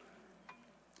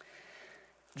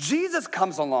 Jesus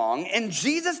comes along, and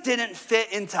Jesus didn't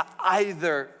fit into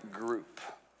either group.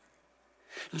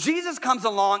 Jesus comes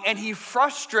along, and he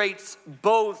frustrates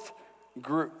both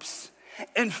groups.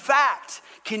 In fact,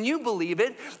 can you believe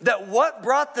it, that what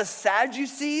brought the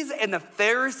Sadducees and the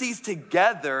Pharisees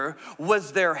together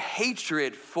was their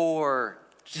hatred for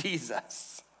Jesus.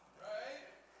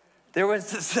 There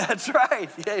was this, that's right,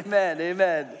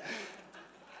 amen.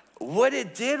 What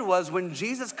it did was when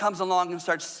Jesus comes along and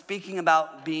starts speaking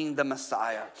about being the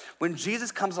Messiah, when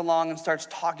Jesus comes along and starts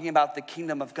talking about the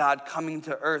kingdom of God coming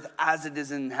to earth as it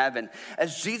is in heaven,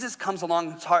 as Jesus comes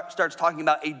along and starts talking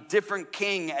about a different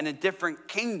king and a different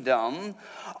kingdom,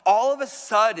 all of a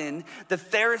sudden, the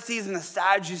Pharisees and the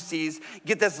Sadducees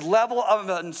get this level of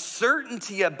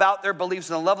uncertainty about their beliefs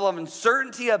and a level of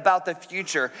uncertainty about the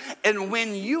future. And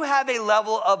when you have a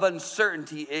level of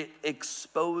uncertainty, it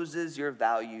exposes your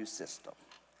value system.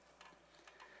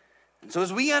 And so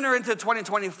as we enter into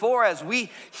 2024, as we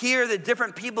hear the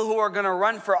different people who are going to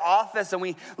run for office, and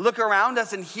we look around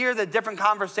us and hear the different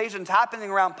conversations happening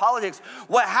around politics,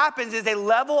 what happens is a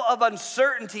level of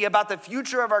uncertainty about the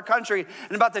future of our country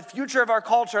and about the future of our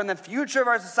culture and the future of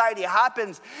our society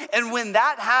happens. And when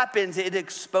that happens, it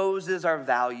exposes our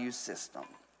value system.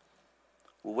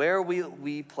 Where will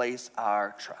we place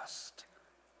our trust?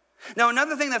 Now,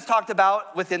 another thing that's talked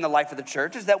about within the life of the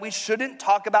church is that we shouldn't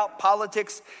talk about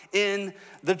politics in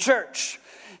the church.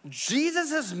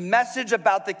 Jesus' message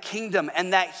about the kingdom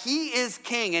and that he is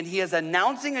king and he is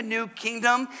announcing a new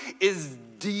kingdom is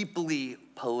deeply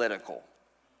political.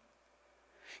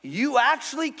 You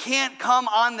actually can't come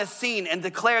on the scene and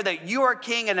declare that you are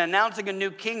king and announcing a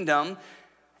new kingdom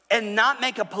and not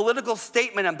make a political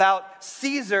statement about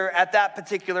Caesar at that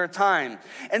particular time.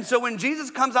 And so when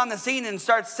Jesus comes on the scene and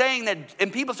starts saying that,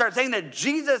 and people start saying that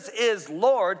Jesus is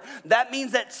Lord, that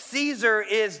means that Caesar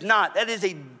is not. That is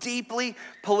a deeply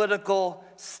political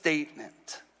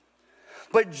statement.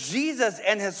 But Jesus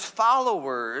and his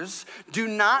followers do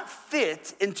not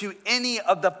fit into any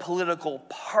of the political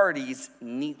parties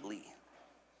neatly.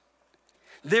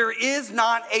 There is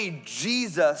not a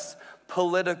Jesus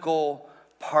political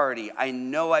party. I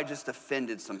know I just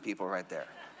offended some people right there.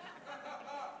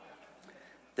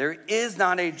 There is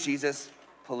not a Jesus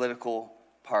political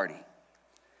party.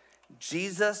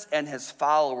 Jesus and his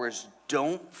followers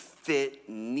don't fit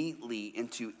neatly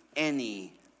into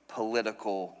any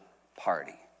political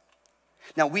party.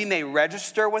 Now, we may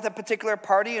register with a particular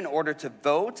party in order to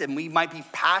vote, and we might be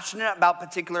passionate about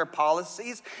particular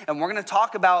policies, and we're going to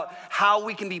talk about how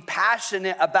we can be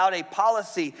passionate about a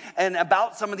policy and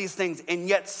about some of these things, and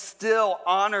yet still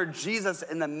honor Jesus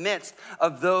in the midst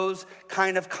of those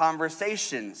kind of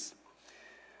conversations.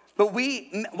 But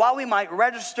while we might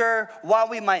register, while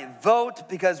we might vote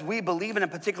because we believe in a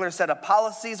particular set of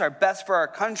policies are best for our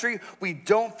country, we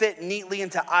don't fit neatly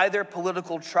into either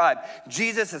political tribe.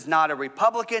 Jesus is not a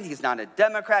Republican, he's not a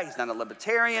Democrat, he's not a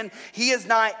Libertarian, he is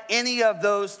not any of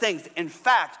those things. In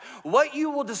fact, what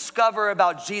you will discover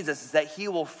about Jesus is that he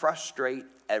will frustrate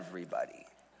everybody.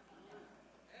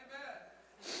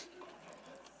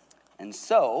 And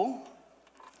so,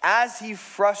 as he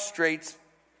frustrates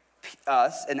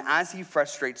us and as he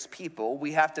frustrates people,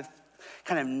 we have to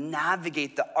kind of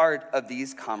navigate the art of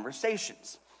these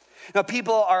conversations. Now,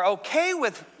 people are okay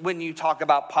with when you talk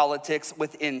about politics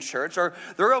within church, or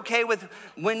they're okay with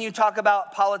when you talk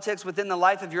about politics within the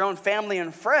life of your own family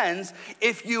and friends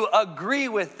if you agree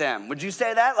with them. Would you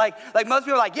say that? Like most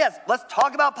people are like, yes, let's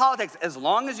talk about politics. As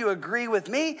long as you agree with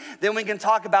me, then we can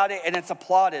talk about it and it's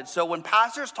applauded. So when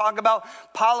pastors talk about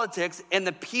politics and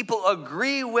the people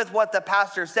agree with what the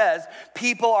pastor says,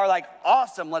 people are like,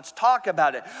 awesome, let's talk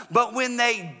about it. But when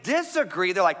they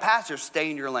disagree, they're like, pastor, stay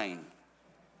in your lane.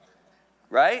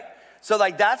 Right? So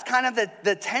that's kind of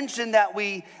the tension that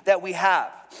we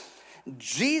have.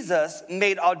 Jesus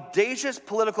made audacious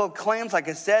political claims, like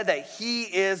I said, that he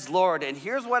is Lord. And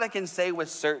here's what I can say with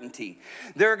certainty.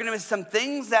 There are going to be some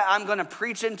things that I'm going to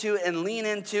preach into and lean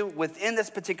into within this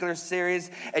particular series.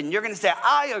 And you're going to say,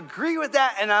 I agree with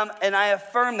that and I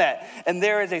affirm that. And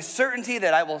there is a certainty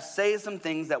that I will say some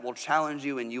things that will challenge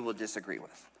you and you will disagree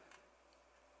with.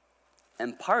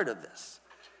 And part of this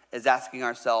is asking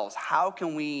ourselves, how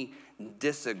can we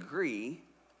disagree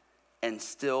and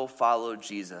still follow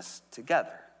Jesus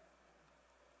together?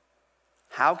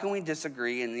 How can we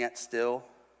disagree and yet still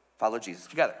follow Jesus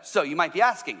together? So you might be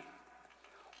asking,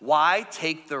 why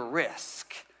take the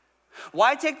risk?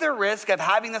 Why take the risk of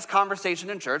having this conversation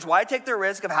in church? Why take the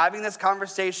risk of having this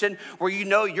conversation where you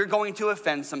know you're going to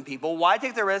offend some people? Why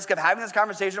take the risk of having this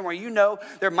conversation where you know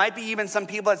there might be even some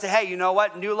people that say, hey, you know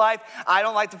what, New Life, I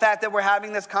don't like the fact that we're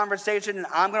having this conversation, and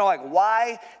I'm going to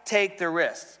why take the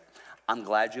risk? I'm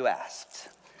glad you asked.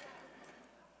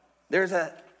 There's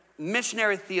a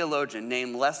missionary theologian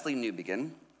named Lesslie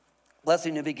Newbigin.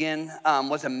 Lesslie Newbigin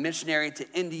was a missionary to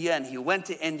India, and he went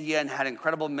to India and had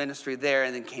incredible ministry there,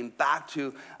 and then came back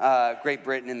to Great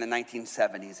Britain in the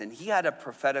 1970s. And he had a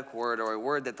prophetic word, or a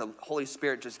word that the Holy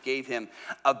Spirit just gave him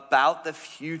about the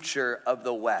future of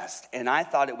the West. And I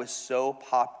thought it was so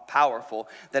powerful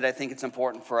that I think it's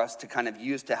important for us to kind of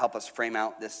use to help us frame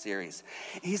out this series.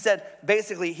 He said,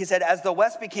 as the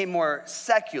West became more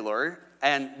secular,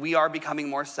 and we are becoming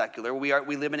more secular.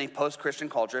 We live in a post-Christian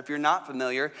culture. If you're not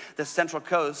familiar, the Central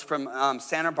Coast from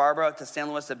Santa Barbara to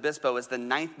San Luis Obispo is the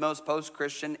 9th most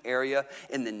post-Christian area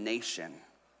in the nation.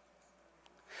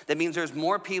 That means there's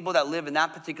more people that live in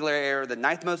that particular area, the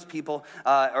 9th most people,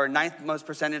 or 9th most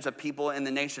percentage of people in the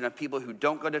nation, of people who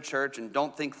don't go to church and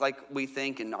don't think like we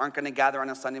think and aren't going to gather on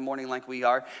a Sunday morning like we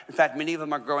are. In fact, many of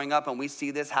them are growing up, and we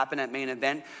see this happen at Main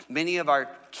Event. Many of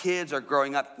our kids are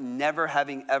growing up never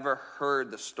having ever heard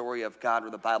the story of God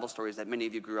or the Bible stories that many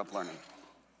of you grew up learning.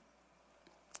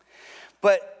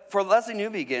 But for Lesslie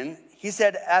Newbigin, he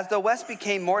said, as the West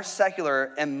became more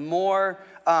secular and more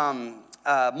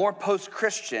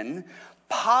post-Christian,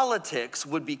 politics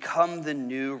would become the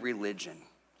new religion.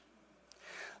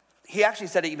 He actually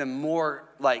said it even more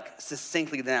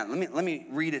succinctly than that. Let me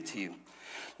read it to you.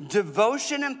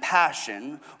 Devotion and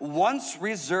passion, once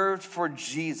reserved for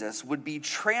Jesus, would be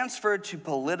transferred to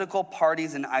political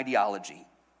parties and ideology.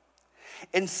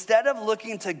 Instead of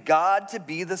looking to God to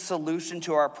be the solution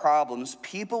to our problems,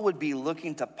 people would be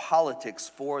looking to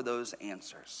politics for those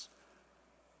answers.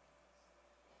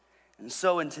 And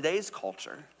so in today's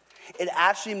culture, it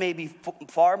actually may be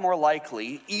far more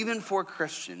likely, even for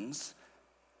Christians,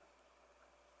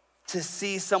 to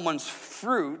see someone's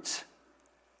fruit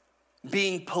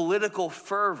being political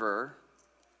fervor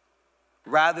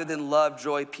rather than love,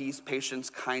 joy, peace, patience,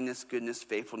 kindness, goodness,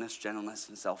 faithfulness, gentleness,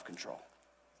 and self-control.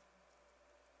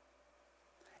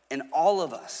 And all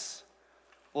of us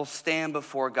will stand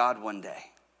before God one day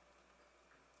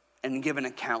and give an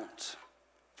account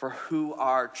for who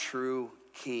our true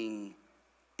King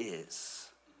is.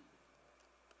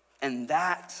 And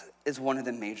that is one of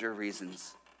the major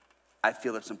reasons I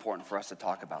feel it's important for us to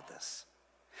talk about this.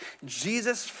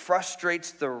 Jesus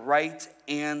frustrates the right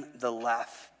and the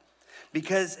left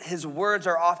because his words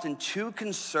are often too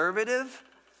conservative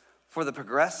for the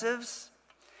progressives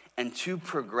and too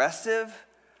progressive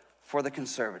for the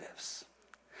conservatives.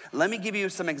 Let me give you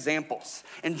some examples.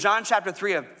 In John chapter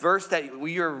 3, a verse that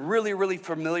we are really, really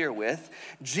familiar with,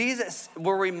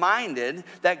 we're reminded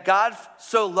that God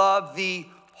so loved the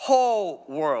whole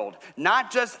world,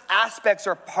 not just aspects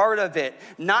or part of it,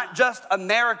 not just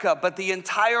America, but the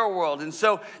entire world. And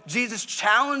so Jesus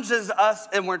challenges us,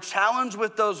 and we're challenged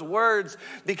with those words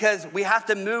because we have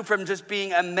to move from just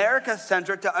being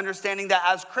America-centric to understanding that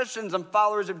as Christians and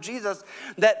followers of Jesus,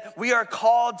 that we are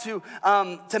called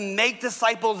to make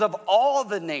disciples of all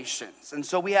the nations. And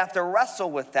so we have to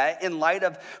wrestle with that in light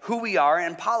of who we are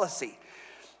in policy.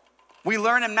 We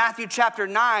learn in Matthew chapter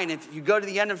 9, if you go to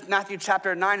the end of Matthew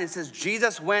chapter 9, it says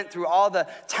Jesus went through all the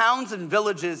towns and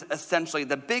villages, essentially,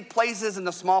 the big places and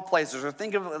the small places. Or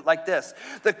think of it like this: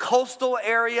 the coastal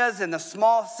areas and the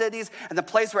small cities and the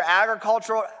place where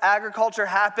agriculture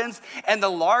happens, and the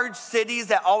large cities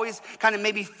that always kind of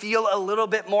maybe feel a little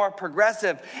bit more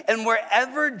progressive. And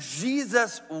wherever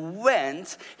Jesus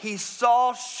went, he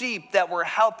saw sheep that were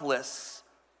helpless,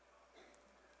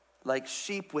 like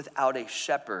sheep without a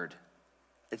shepherd.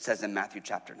 It says in Matthew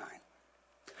chapter 9.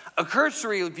 A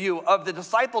cursory view of the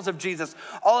disciples of Jesus,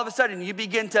 all of a sudden you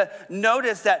begin to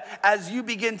notice that as you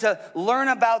begin to learn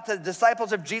about the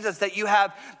disciples of Jesus, that you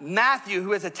have Matthew,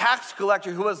 who is a tax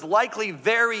collector, who is likely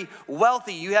very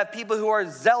wealthy. You have people who are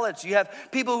zealots. You have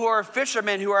people who are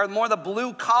fishermen, who are more the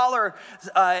blue collar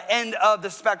end of the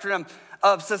spectrum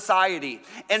of society.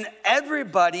 And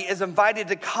everybody is invited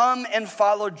to come and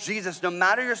follow Jesus, no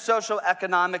matter your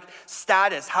socioeconomic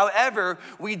status. However,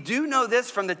 we do know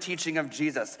this from the teaching of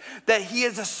Jesus, that he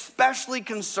is especially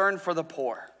concerned for the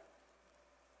poor.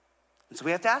 And so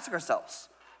we have to ask ourselves,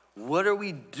 what are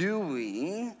we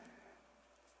doing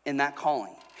in that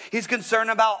calling? He's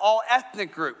concerned about all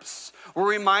ethnic groups. We're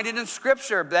reminded in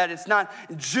Scripture that it's not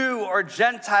Jew or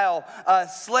Gentile,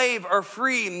 slave or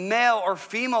free, male or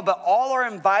female, but all are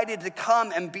invited to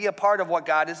come and be a part of what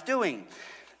God is doing.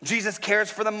 Jesus cares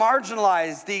for the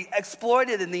marginalized, the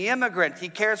exploited, and the immigrant. He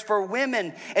cares for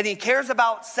women, and he cares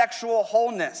about sexual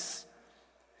wholeness.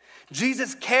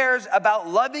 Jesus cares about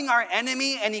loving our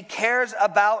enemy, and he cares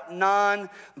about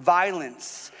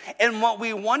non-violence. And what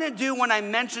we want to do when I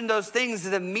mention those things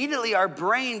is immediately our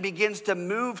brain begins to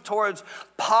move towards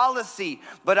policy.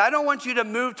 But I don't want you to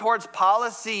move towards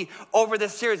policy over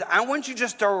this series. I want you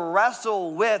just to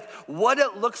wrestle with what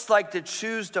it looks like to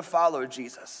choose to follow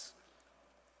Jesus.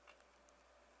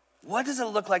 What does it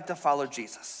look like to follow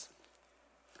Jesus?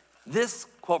 This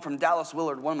quote from Dallas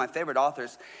Willard, one of my favorite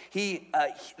authors,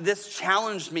 this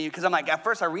challenged me because I'm like, at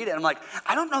first I read it and I'm like,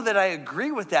 I don't know that I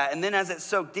agree with that. And then as it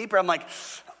soaked deeper, I'm like,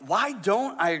 why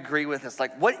don't I agree with this?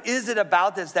 Like, what is it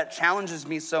about this that challenges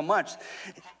me so much?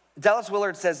 Dallas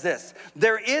Willard says this: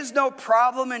 there is no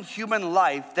problem in human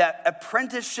life that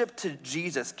apprenticeship to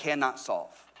Jesus cannot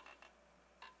solve.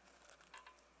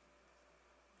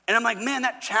 And I'm like, man,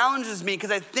 that challenges me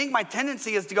because I think my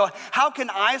tendency is to go, how can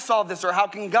I solve this? Or how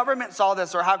can government solve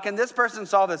this? Or how can this person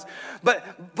solve this? But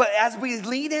as we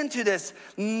lead into this,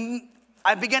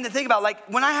 I began to think about, like,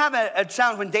 when I have a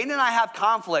challenge, when Dana and I have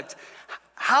conflict,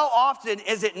 how often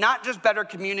is it not just better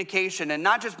communication and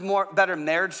not just better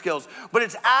marriage skills, but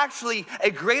it's actually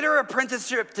a greater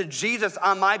apprenticeship to Jesus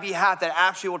on my behalf that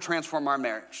actually will transform our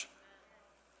marriage?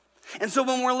 And so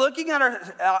when we're looking at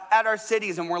our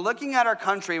cities and we're looking at our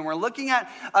country and we're looking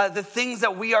at the things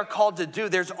that we are called to do,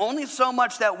 there's only so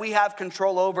much that we have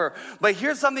control over. But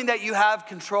here's something that you have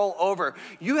control over.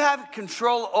 You have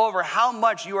control over how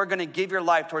much you are going to give your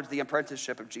life towards the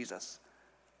apprenticeship of Jesus.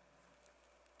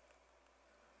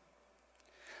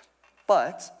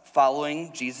 But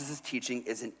following Jesus' teaching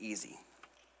isn't easy.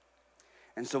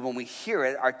 And so when we hear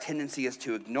it, our tendency is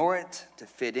to ignore it, to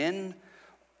fit in,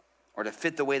 or to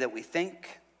fit the way that we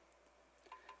think,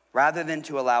 rather than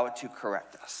to allow it to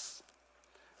correct us.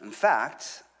 In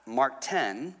fact, Mark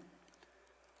 10,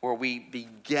 where we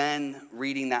begin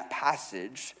reading that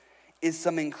passage, is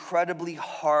some incredibly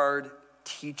hard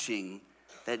teaching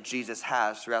that Jesus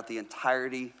has throughout the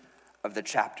entirety of the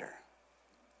chapter.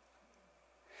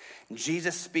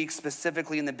 Jesus speaks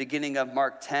specifically in the beginning of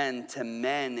Mark 10 to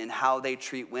men and how they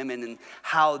treat women and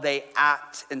how they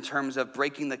act in terms of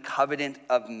breaking the covenant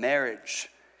of marriage.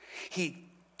 He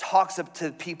talks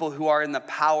to people who are in the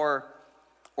power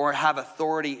or have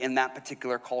authority in that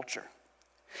particular culture.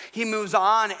 He moves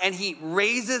on and he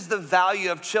raises the value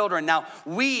of children. Now,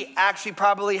 we actually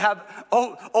probably have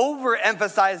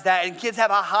overemphasized that, and kids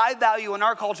have a high value in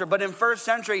our culture, but in first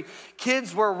century,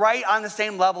 kids were right on the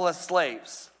same level as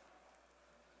slaves.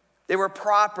 They were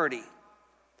property.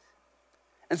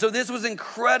 And so this was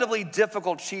incredibly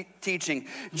difficult teaching.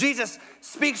 Jesus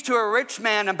speaks to a rich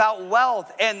man about wealth,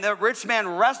 and the rich man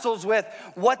wrestles with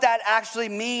what that actually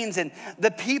means. And the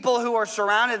people who are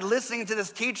surrounded listening to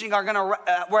this teaching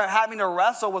we're having to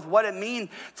wrestle with what it means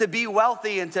to be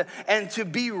wealthy and to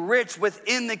be rich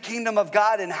within the kingdom of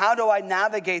God. And how do I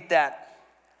navigate that?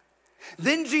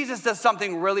 Then Jesus does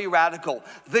something really radical.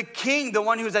 The king, the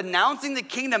one who's announcing the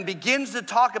kingdom, begins to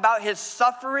talk about his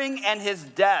suffering and his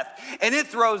death. And it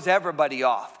throws everybody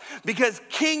off because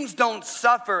kings don't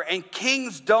suffer and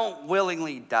kings don't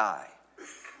willingly die.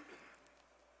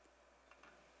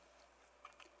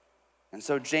 And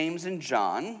so James and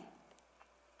John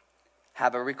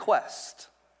have a request.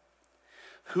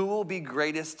 Who will be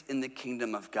greatest in the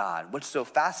kingdom of God? What's so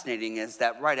fascinating is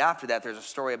that right after that, there's a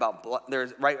story about,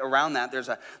 there's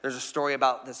a story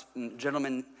about this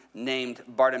gentleman named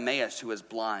Bartimaeus who is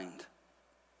blind.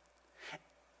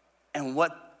 And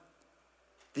what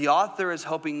the author is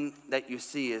hoping that you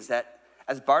see is that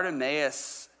as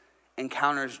Bartimaeus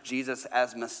encounters Jesus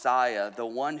as Messiah, the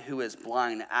one who is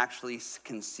blind actually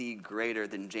can see greater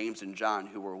than James and John,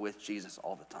 who were with Jesus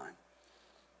all the time.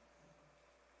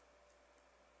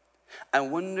 I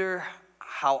wonder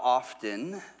how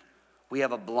often we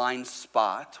have a blind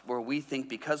spot where we think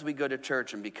because we go to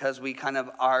church and because we kind of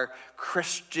are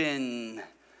Christian,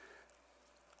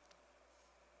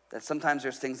 that sometimes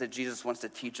there's things that Jesus wants to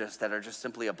teach us that are just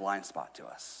simply a blind spot to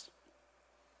us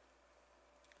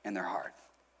in their heart.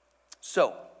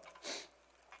 So,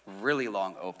 really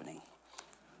long opening.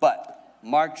 But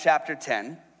Mark chapter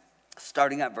 10,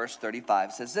 starting at verse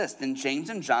 35, says this: Then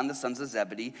James and John, the sons of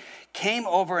Zebedee, came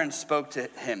over and spoke to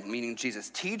him, meaning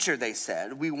Jesus. Teacher, they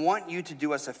said, we want you to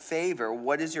do us a favor.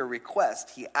 What is your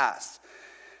request? He asked.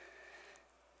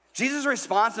 Jesus'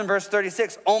 response in verse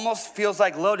 36 almost feels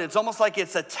like loaded. It's almost like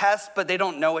it's a test, but they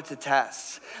don't know it's a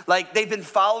test. Like they've been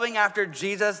following after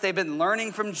Jesus. They've been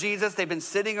learning from Jesus. They've been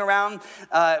sitting around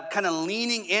kind of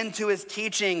leaning into his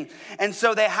teaching. And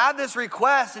so they have this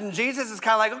request, and Jesus is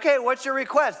kind of like, okay, what's your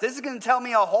request? This is going to tell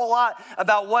me a whole lot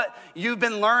about what you've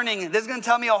been learning. This is going to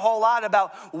tell me a whole lot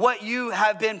about what you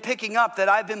have been picking up that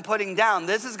I've been putting down.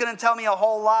 This is going to tell me a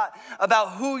whole lot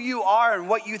about who you are and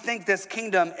what you think this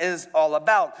kingdom is all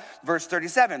about. Verse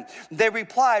 37, they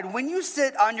replied, when you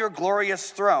sit on your glorious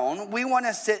throne, we want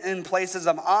to sit in places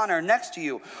of honor next to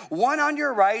you, one on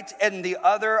your right and the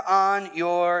other on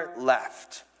your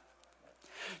left.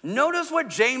 Notice what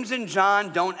James and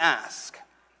John don't ask.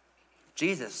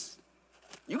 Jesus,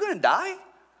 you gonna die?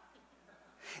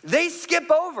 They skip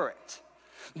over it.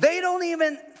 They don't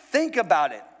even think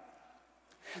about it.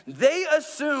 They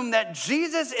assume that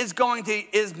Jesus is going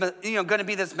to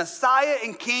be this Messiah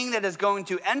and King that is going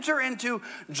to enter into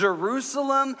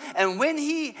Jerusalem. And when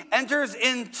he enters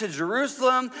into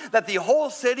Jerusalem, that the whole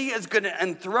city is going to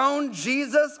enthrone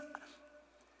Jesus.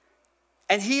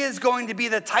 And he is going to be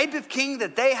the type of king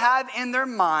that they have in their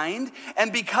mind.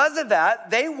 And because of that,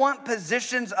 they want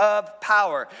positions of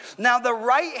power. Now, the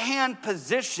right-hand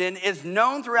position is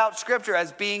known throughout Scripture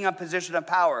as being a position of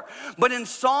power. But in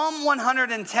Psalm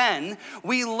 110,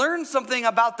 we learn something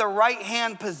about the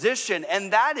right-hand position.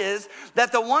 And that is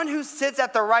that the one who sits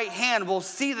at the right hand will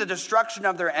see the destruction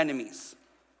of their enemies.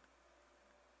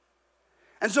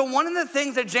 And so one of the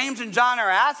things that James and John are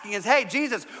asking is, hey,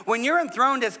 Jesus, when you're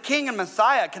enthroned as King and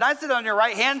Messiah, can I sit on your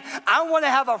right hand? I want to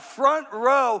have a front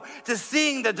row to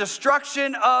seeing the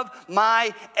destruction of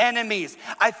my enemies.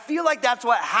 I feel like that's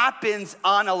what happens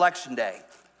on election day.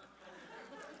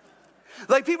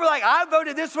 Like people are like, I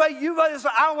voted this way, you voted this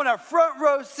way, I want a front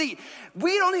row seat.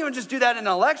 We don't even just do that in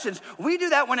elections. We do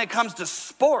that when it comes to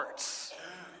sports.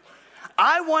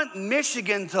 I want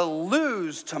Michigan to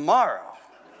lose tomorrow.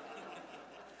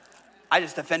 I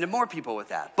just offended more people with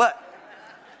that. But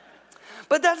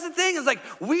that's the thing, is like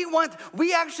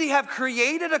we actually have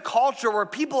created a culture where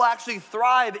people actually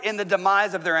thrive in the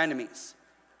demise of their enemies.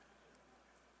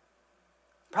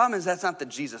 Problem is, that's not the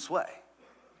Jesus way.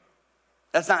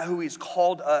 That's not who he's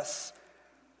called us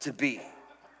to be.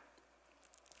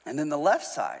 And then the left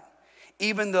side,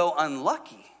 even though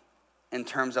unlucky in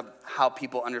terms of how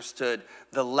people understood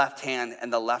the left hand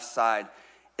and the left side,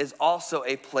 is also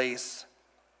a place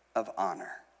of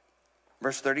honor.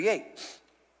 Verse 38.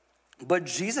 But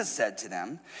Jesus said to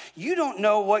them, you don't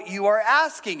know what you are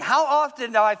asking. How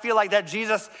often do I feel like that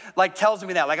Jesus tells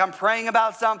me that? Like I'm praying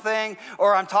about something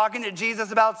or I'm talking to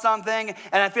Jesus about something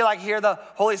and I feel like I hear the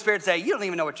Holy Spirit say, you don't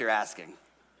even know what you're asking.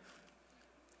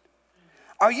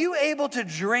 Are you able to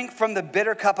drink from the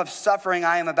bitter cup of suffering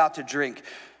I am about to drink?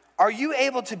 are you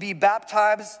able to be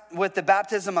baptized with the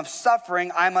baptism of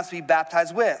suffering I must be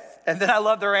baptized with? And then I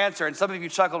love their answer, and some of you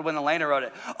chuckled when Elena wrote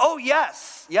it. Oh,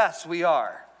 yes, we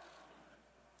are.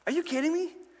 Are you kidding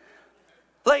me?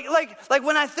 Like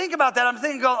when I think about that, I'm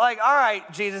thinking, all right,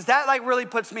 Jesus, that really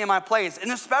puts me in my place.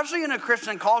 And especially in a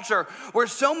Christian culture where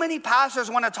so many pastors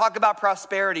want to talk about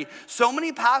prosperity, so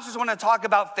many pastors want to talk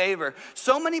about favor,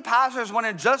 so many pastors want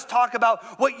to just talk about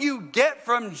what you get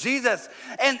from Jesus.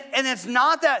 And it's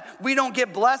not that we don't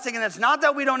get blessing, and it's not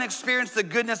that we don't experience the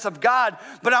goodness of God,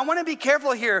 but I want to be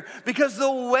careful here, because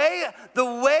the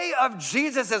way of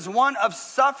Jesus is one of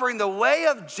suffering. The way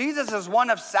of Jesus is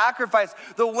one of sacrifice.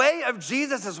 The way of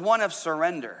Jesus is one of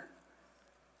surrender.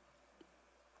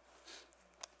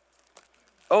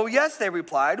 Oh, yes, they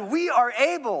replied, we are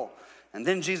able. And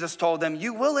then Jesus told them,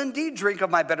 you will indeed drink of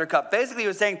my bitter cup. Basically, he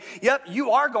was saying, yep,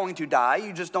 you are going to die.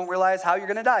 You just don't realize how you're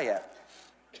going to die yet.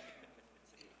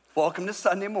 Welcome to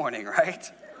Sunday morning,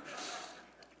 right?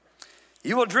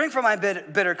 You will drink from my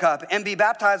bitter cup and be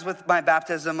baptized with my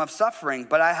baptism of suffering,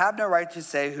 but I have no right to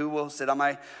say who will sit on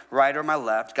my right or my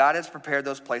left. God has prepared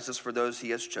those places for those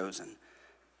he has chosen.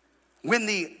 When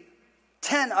the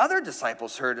 10 other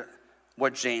disciples heard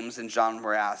what James and John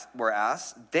were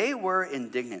asked, they were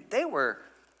indignant. They were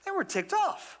ticked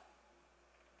off.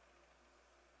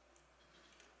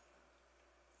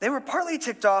 They were partly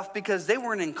ticked off because they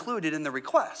weren't included in the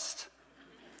request.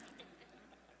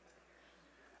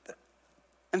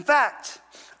 In fact,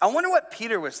 I wonder what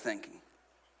Peter was thinking.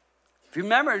 If you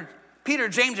remember, Peter,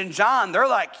 James, and John, they're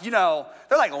like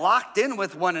locked in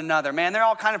with one another, man. They're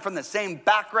all kind of from the same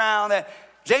background.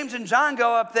 James and John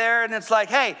go up there, and it's like,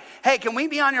 hey, can we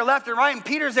be on your left and right? And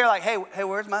Peter's there like, hey,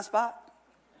 where's my spot?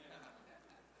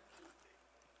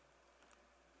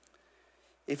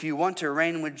 If you want to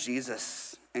reign with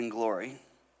Jesus in glory,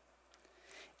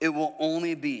 it will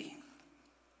only be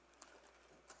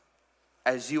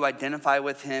as you identify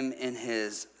with him in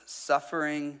his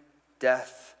suffering,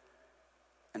 death,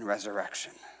 and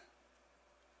resurrection.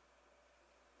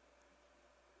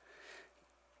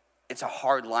 It's a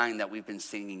hard line that we've been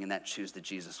singing in that Choose the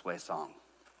Jesus Way song.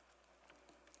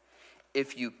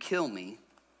 If you kill me,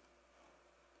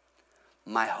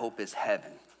 my hope is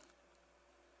heaven.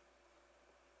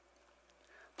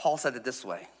 Paul said it this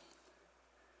way.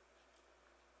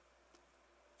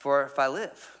 For if I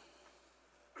live,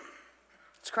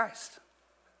 it's Christ.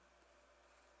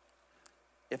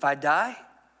 If I die,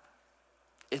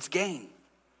 it's gain.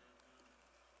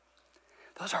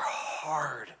 Those are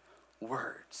hard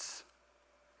words.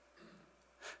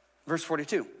 Verse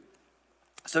 42.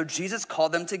 So Jesus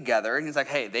called them together, and he's like,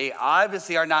 hey, they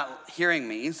obviously are not hearing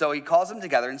me. So he calls them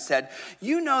together and said,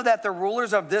 you know that the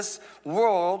rulers of this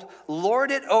world lord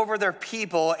it over their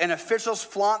people, and officials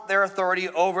flaunt their authority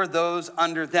over those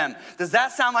under them. Does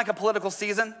that sound like a political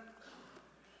season?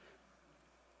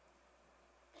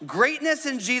 Greatness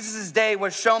in Jesus' day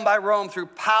was shown by Rome through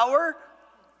power,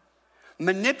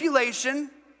 manipulation,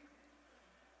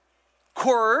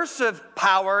 coercive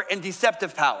power, and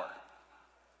deceptive power.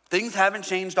 Things haven't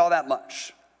changed all that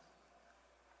much.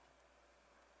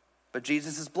 But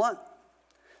Jesus is blunt.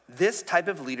 This type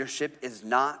of leadership does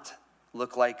not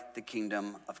look like the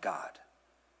kingdom of God.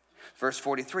 Verse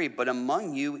 43, but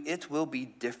among you it will be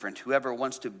different. Whoever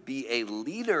wants to be a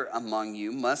leader among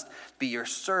you must be your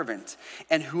servant.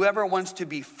 And whoever wants to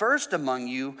be first among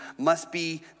you must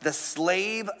be the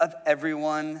slave of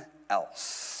everyone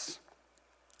else.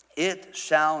 It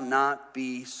shall not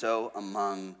be so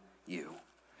among you.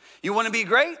 You want to be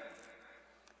great?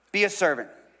 Be a servant.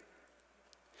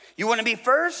 You want to be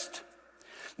first?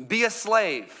 Be a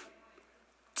slave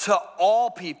to all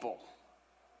people.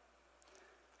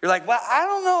 You're like, well, I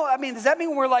don't know. I mean, does that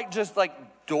mean we're just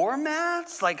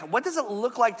doormats? What does it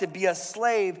look like to be a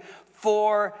slave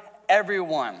for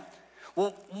everyone?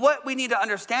 Well, what we need to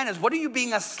understand is, what are you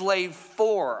being a slave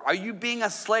for? Are you being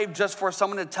a slave just for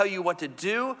someone to tell you what to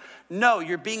do? No,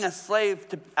 you're being a slave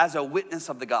as a witness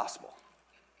of the gospel.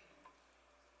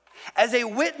 As a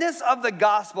witness of the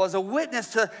gospel, as a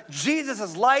witness to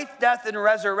Jesus' life, death, and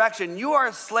resurrection, you are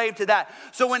a slave to that.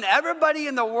 So when everybody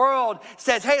in the world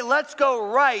says, hey, let's go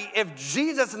right, if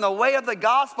Jesus in the way of the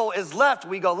gospel is left,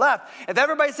 we go left. If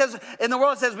everybody says in the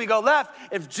world says we go left,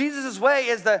 if Jesus' way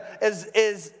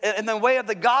is in the way of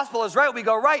the gospel is right, we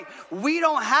go right. We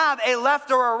don't have a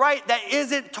left or a right that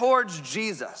isn't towards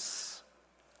Jesus.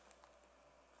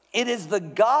 It is the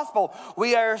gospel.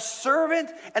 We are a servant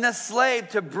and a slave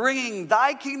to bringing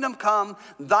thy kingdom come,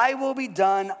 thy will be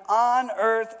done on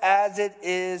earth as it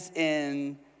is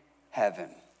in heaven.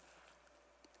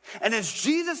 And as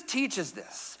Jesus teaches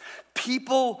this,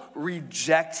 people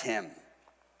reject him.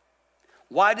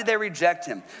 Why did they reject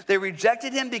him? They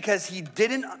rejected him because he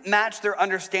didn't match their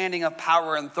understanding of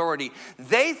power and authority.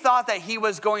 They thought that he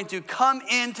was going to come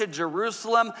into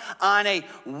Jerusalem on a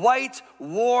white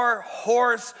war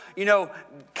horse,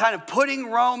 kind of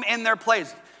putting Rome in their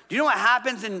place. Do you know what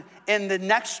happens in the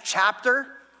next chapter?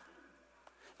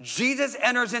 Jesus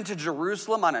enters into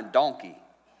Jerusalem on a donkey.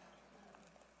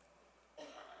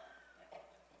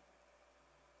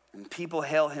 And people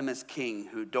hail him as king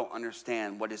who don't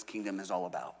understand what his kingdom is all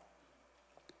about.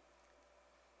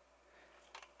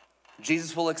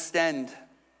 Jesus will extend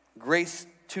grace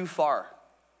too far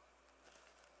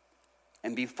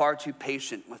and be far too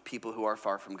patient with people who are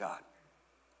far from God.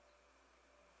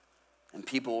 And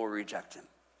people will reject him.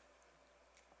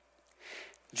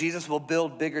 Jesus will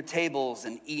build bigger tables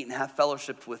and eat and have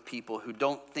fellowship with people who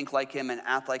don't think like him and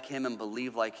act like him and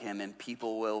believe like him, and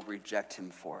people will reject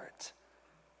him for it.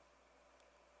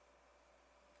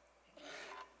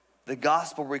 The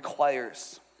gospel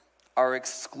requires our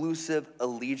exclusive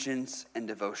allegiance and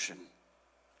devotion.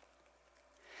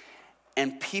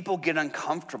 And people get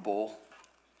uncomfortable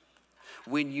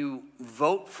when you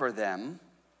vote for them,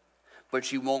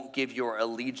 but you won't give your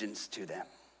allegiance to them.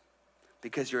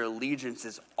 Because your allegiance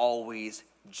is always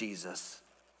Jesus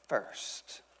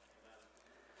first.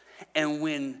 And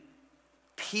when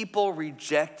people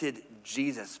rejected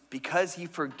Jesus because he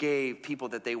forgave people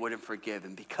that they wouldn't forgive,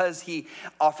 and because he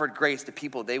offered grace to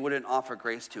people they wouldn't offer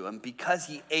grace to, and because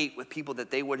he ate with people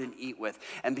that they wouldn't eat with,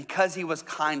 and because he was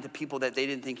kind to people that they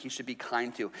didn't think he should be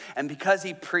kind to, and because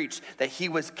he preached that he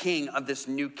was king of this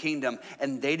new kingdom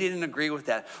and they didn't agree with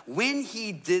that, when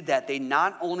he did that, they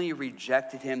not only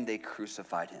rejected him, they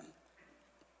crucified him.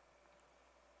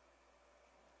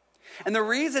 And the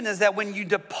reason is that when you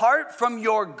depart from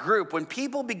your group, when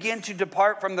people begin to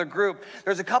depart from the group,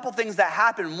 there's a couple things that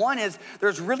happen. One is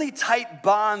there's really tight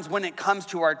bonds when it comes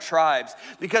to our tribes.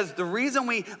 Because the reason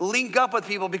we link up with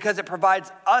people, because it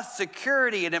provides us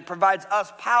security and it provides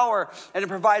us power and it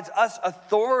provides us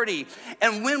authority.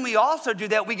 And when we also do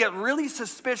that, we get really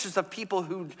suspicious of people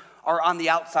who are on the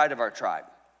outside of our tribe.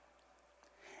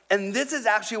 And this is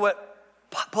actually what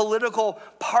political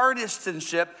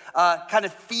partisanship kind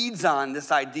of feeds on,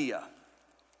 this idea.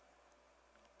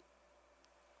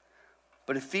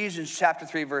 But Ephesians chapter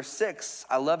 3, verse 6,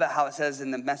 I love it how it says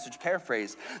in the Message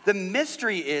paraphrase, the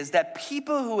mystery is that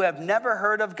people who have never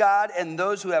heard of God and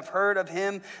those who have heard of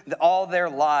him all their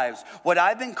lives, what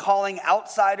I've been calling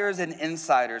outsiders and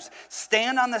insiders,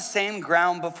 stand on the same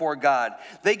ground before God.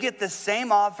 They get the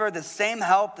same offer, the same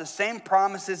help, the same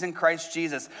promises in Christ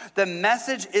Jesus. The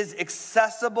message is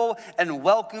accessible and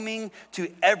welcoming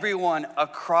to everyone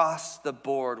across the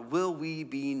board. Will we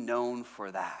be known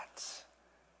for that?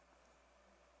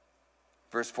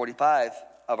 Verse 45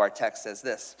 of our text says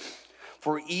this,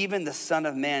 for even the Son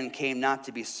of Man came not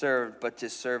to be served, but to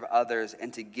serve others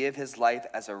and to give his life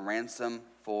as a ransom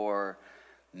for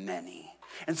many.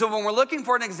 And so when we're looking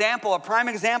for an example, a prime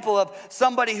example of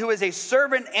somebody who is a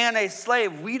servant and a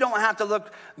slave, we don't have to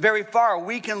look very far.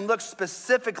 We can look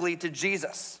specifically to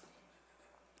Jesus.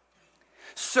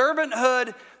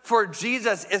 Servanthood for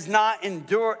Jesus is not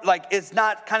endured, it's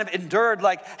not kind of endured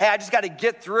like, hey, I just got to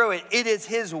get through it. It is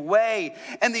his way.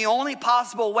 And the only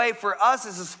possible way for us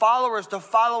as his followers to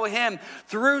follow him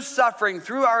through suffering,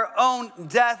 through our own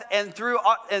death, and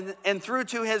through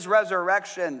to his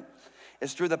resurrection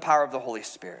is through the power of the Holy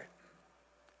Spirit.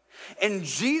 And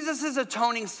Jesus'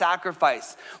 atoning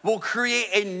sacrifice will create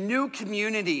a new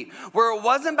community where it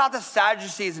wasn't about the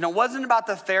Sadducees and it wasn't about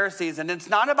the Pharisees and it's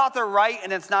not about the right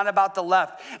and it's not about the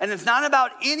left and it's not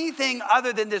about anything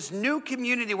other than this new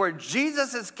community where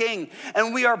Jesus is king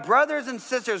and we are brothers and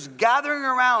sisters gathering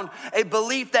around a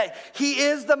belief that he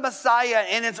is the Messiah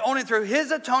and it's only through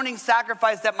his atoning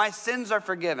sacrifice that my sins are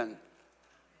forgiven.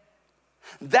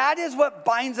 That is what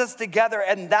binds us together,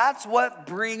 and that's what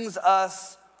brings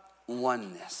us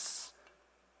oneness.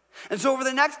 And so over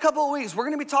the next couple of weeks, we're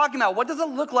going to be talking about what does it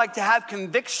look like to have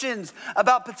convictions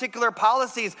about particular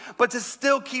policies, but to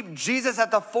still keep Jesus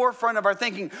at the forefront of our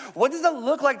thinking. What does it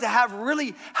look like to have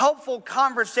really helpful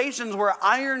conversations where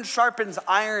iron sharpens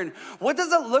iron? What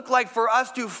does it look like for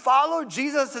us to follow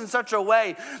Jesus in such a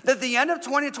way that at the end of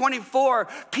 2024,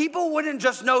 people wouldn't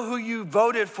just know who you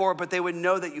voted for, but they would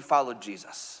know that you followed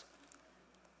Jesus?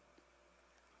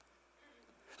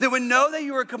 They would know that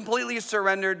you were completely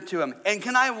surrendered to him. And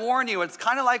can I warn you, it's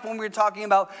kind of like when we were talking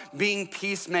about being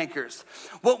peacemakers.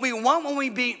 What we want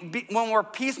when we're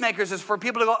peacemakers is for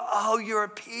people to go, oh, you're a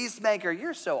peacemaker.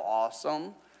 You're so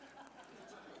awesome.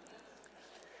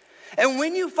 And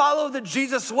when you follow the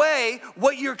Jesus way,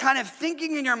 what you're kind of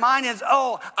thinking in your mind is,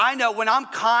 oh, I know, when I'm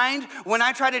kind, when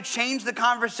I try to change the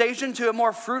conversation to a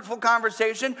more fruitful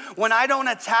conversation, when I don't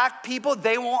attack people,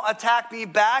 they won't attack me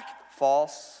back.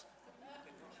 False.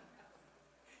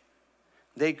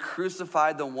 They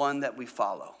crucified the one that we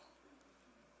follow.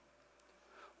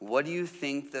 What do you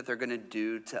think that they're going to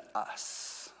do to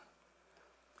us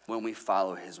when we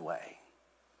follow his way?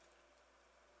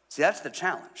 See, that's the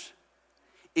challenge.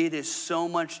 It is so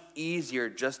much easier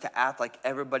just to act like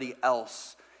everybody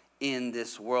else in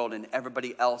this world and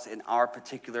everybody else in our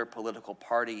particular political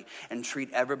party and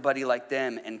treat everybody like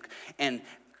them and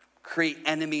create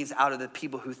enemies out of the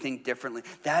people who think differently.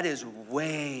 That is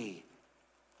way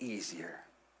easier.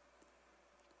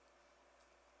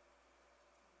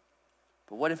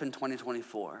 But what if in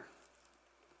 2024,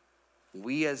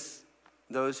 we as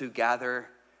those who gather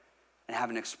and have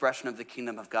an expression of the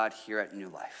kingdom of God here at New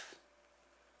Life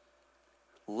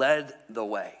led the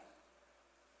way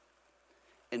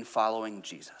in following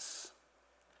Jesus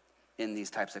in these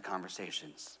types of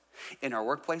conversations, in our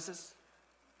workplaces,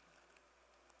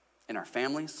 in our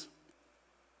families,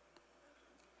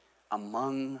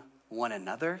 among one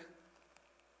another?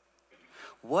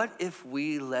 What if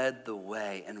we led the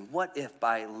way? And what if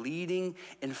by leading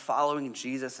and following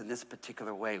Jesus in this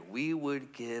particular way, we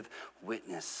would give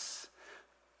witness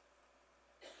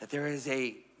that there is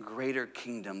a greater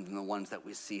kingdom than the ones that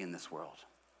we see in this world?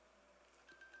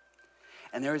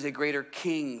 And there is a greater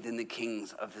king than the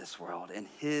kings of this world, and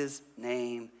his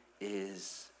name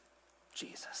is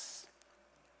Jesus.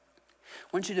 I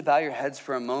want you to bow your heads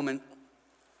for a moment,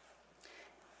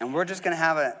 and we're just going to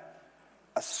have a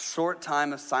short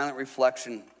time of silent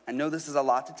reflection. I know this is a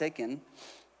lot to take in.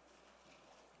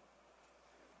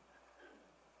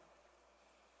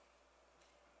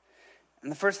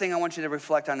 And the first thing I want you to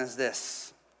reflect on is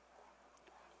this.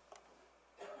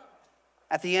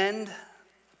 At the end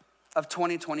of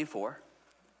 2024,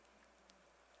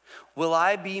 will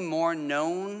I be more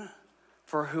known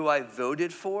for who I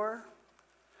voted for?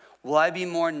 Will I be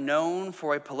more known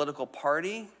for a political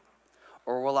party?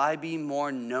 Or will I be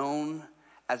more known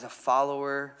as a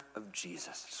follower of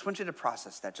Jesus? I just want you to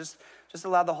process that. Just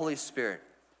allow the Holy Spirit.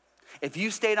 If you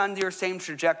stayed on your same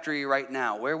trajectory right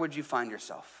now, where would you find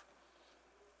yourself?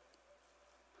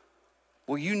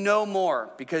 Will you know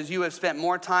more because you have spent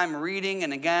more time reading?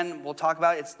 And again, we'll talk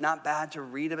about it. It's not bad to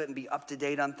read a bit and be up to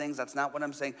date on things. That's not what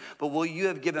I'm saying. But will you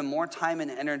have given more time and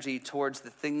energy towards the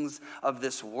things of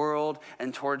this world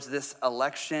and towards this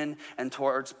election and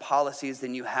towards policies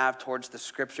than you have towards the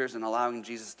scriptures and allowing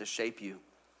Jesus to shape you?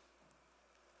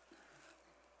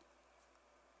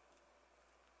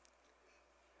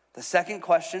 The second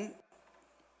question,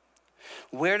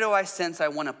 where do I sense I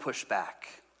want to push back?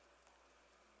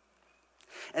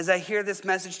 As I hear this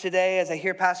message today, as I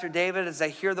hear Pastor David, as I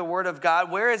hear the word of God,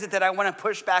 where is it that I want to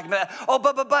push back? Oh,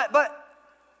 but.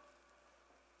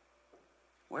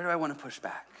 Where do I want to push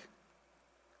back?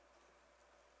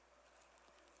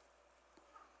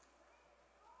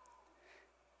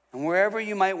 And wherever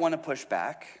you might want to push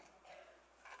back,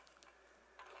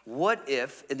 what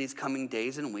if in these coming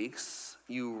days and weeks,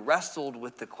 you wrestled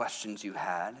with the questions you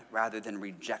had rather than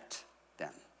reject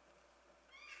them?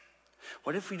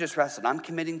 What if we just wrestled? I'm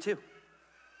committing too.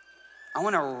 I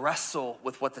want to wrestle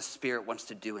with what the Spirit wants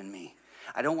to do in me.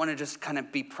 I don't want to just kind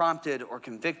of be prompted or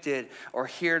convicted or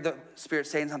hear the Spirit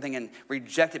saying something and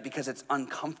reject it because it's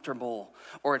uncomfortable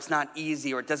or it's not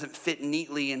easy or it doesn't fit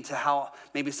neatly into how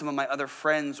maybe some of my other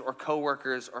friends or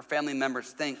coworkers or family members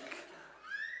think.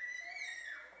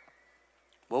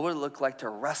 What would it look like to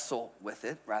wrestle with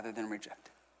it rather than reject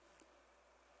it?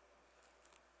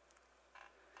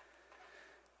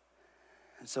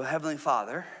 And so, Heavenly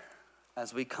Father,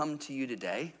 as we come to you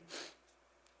today,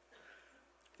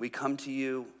 we come to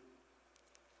you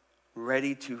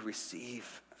ready to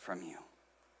receive from you,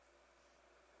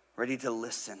 ready to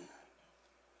listen.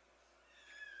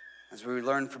 As we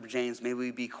learn from James, may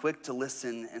we be quick to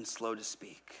listen and slow to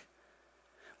speak.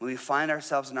 May we find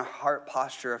ourselves in a heart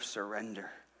posture of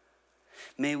surrender.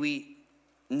 May we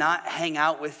not hang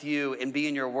out with you and be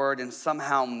in your word and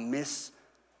somehow miss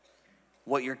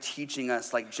what you're teaching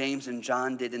us like James and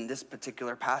John did in this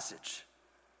particular passage.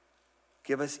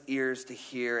 Give us ears to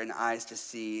hear and eyes to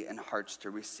see and hearts to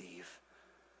receive.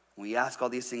 We ask all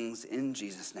these things in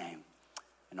Jesus' name.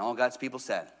 And all God's people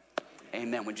said,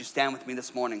 amen. Would you stand with me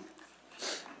this morning?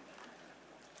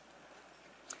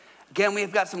 Again,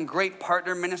 we've got some great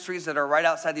partner ministries that are right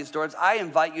outside these doors. I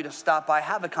invite you to stop by,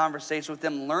 have a conversation with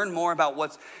them, learn more about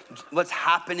what's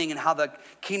happening and how the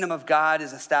kingdom of God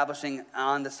is establishing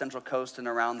on the Central Coast and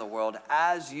around the world.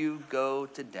 As you go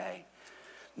today,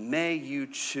 may you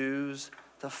choose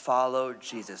to follow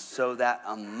Jesus so that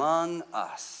among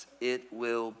us it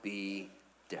will be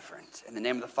different. In the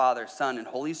name of the Father, Son, and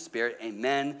Holy Spirit,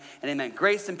 amen and amen.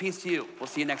 Grace and peace to you. We'll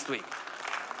see you next week.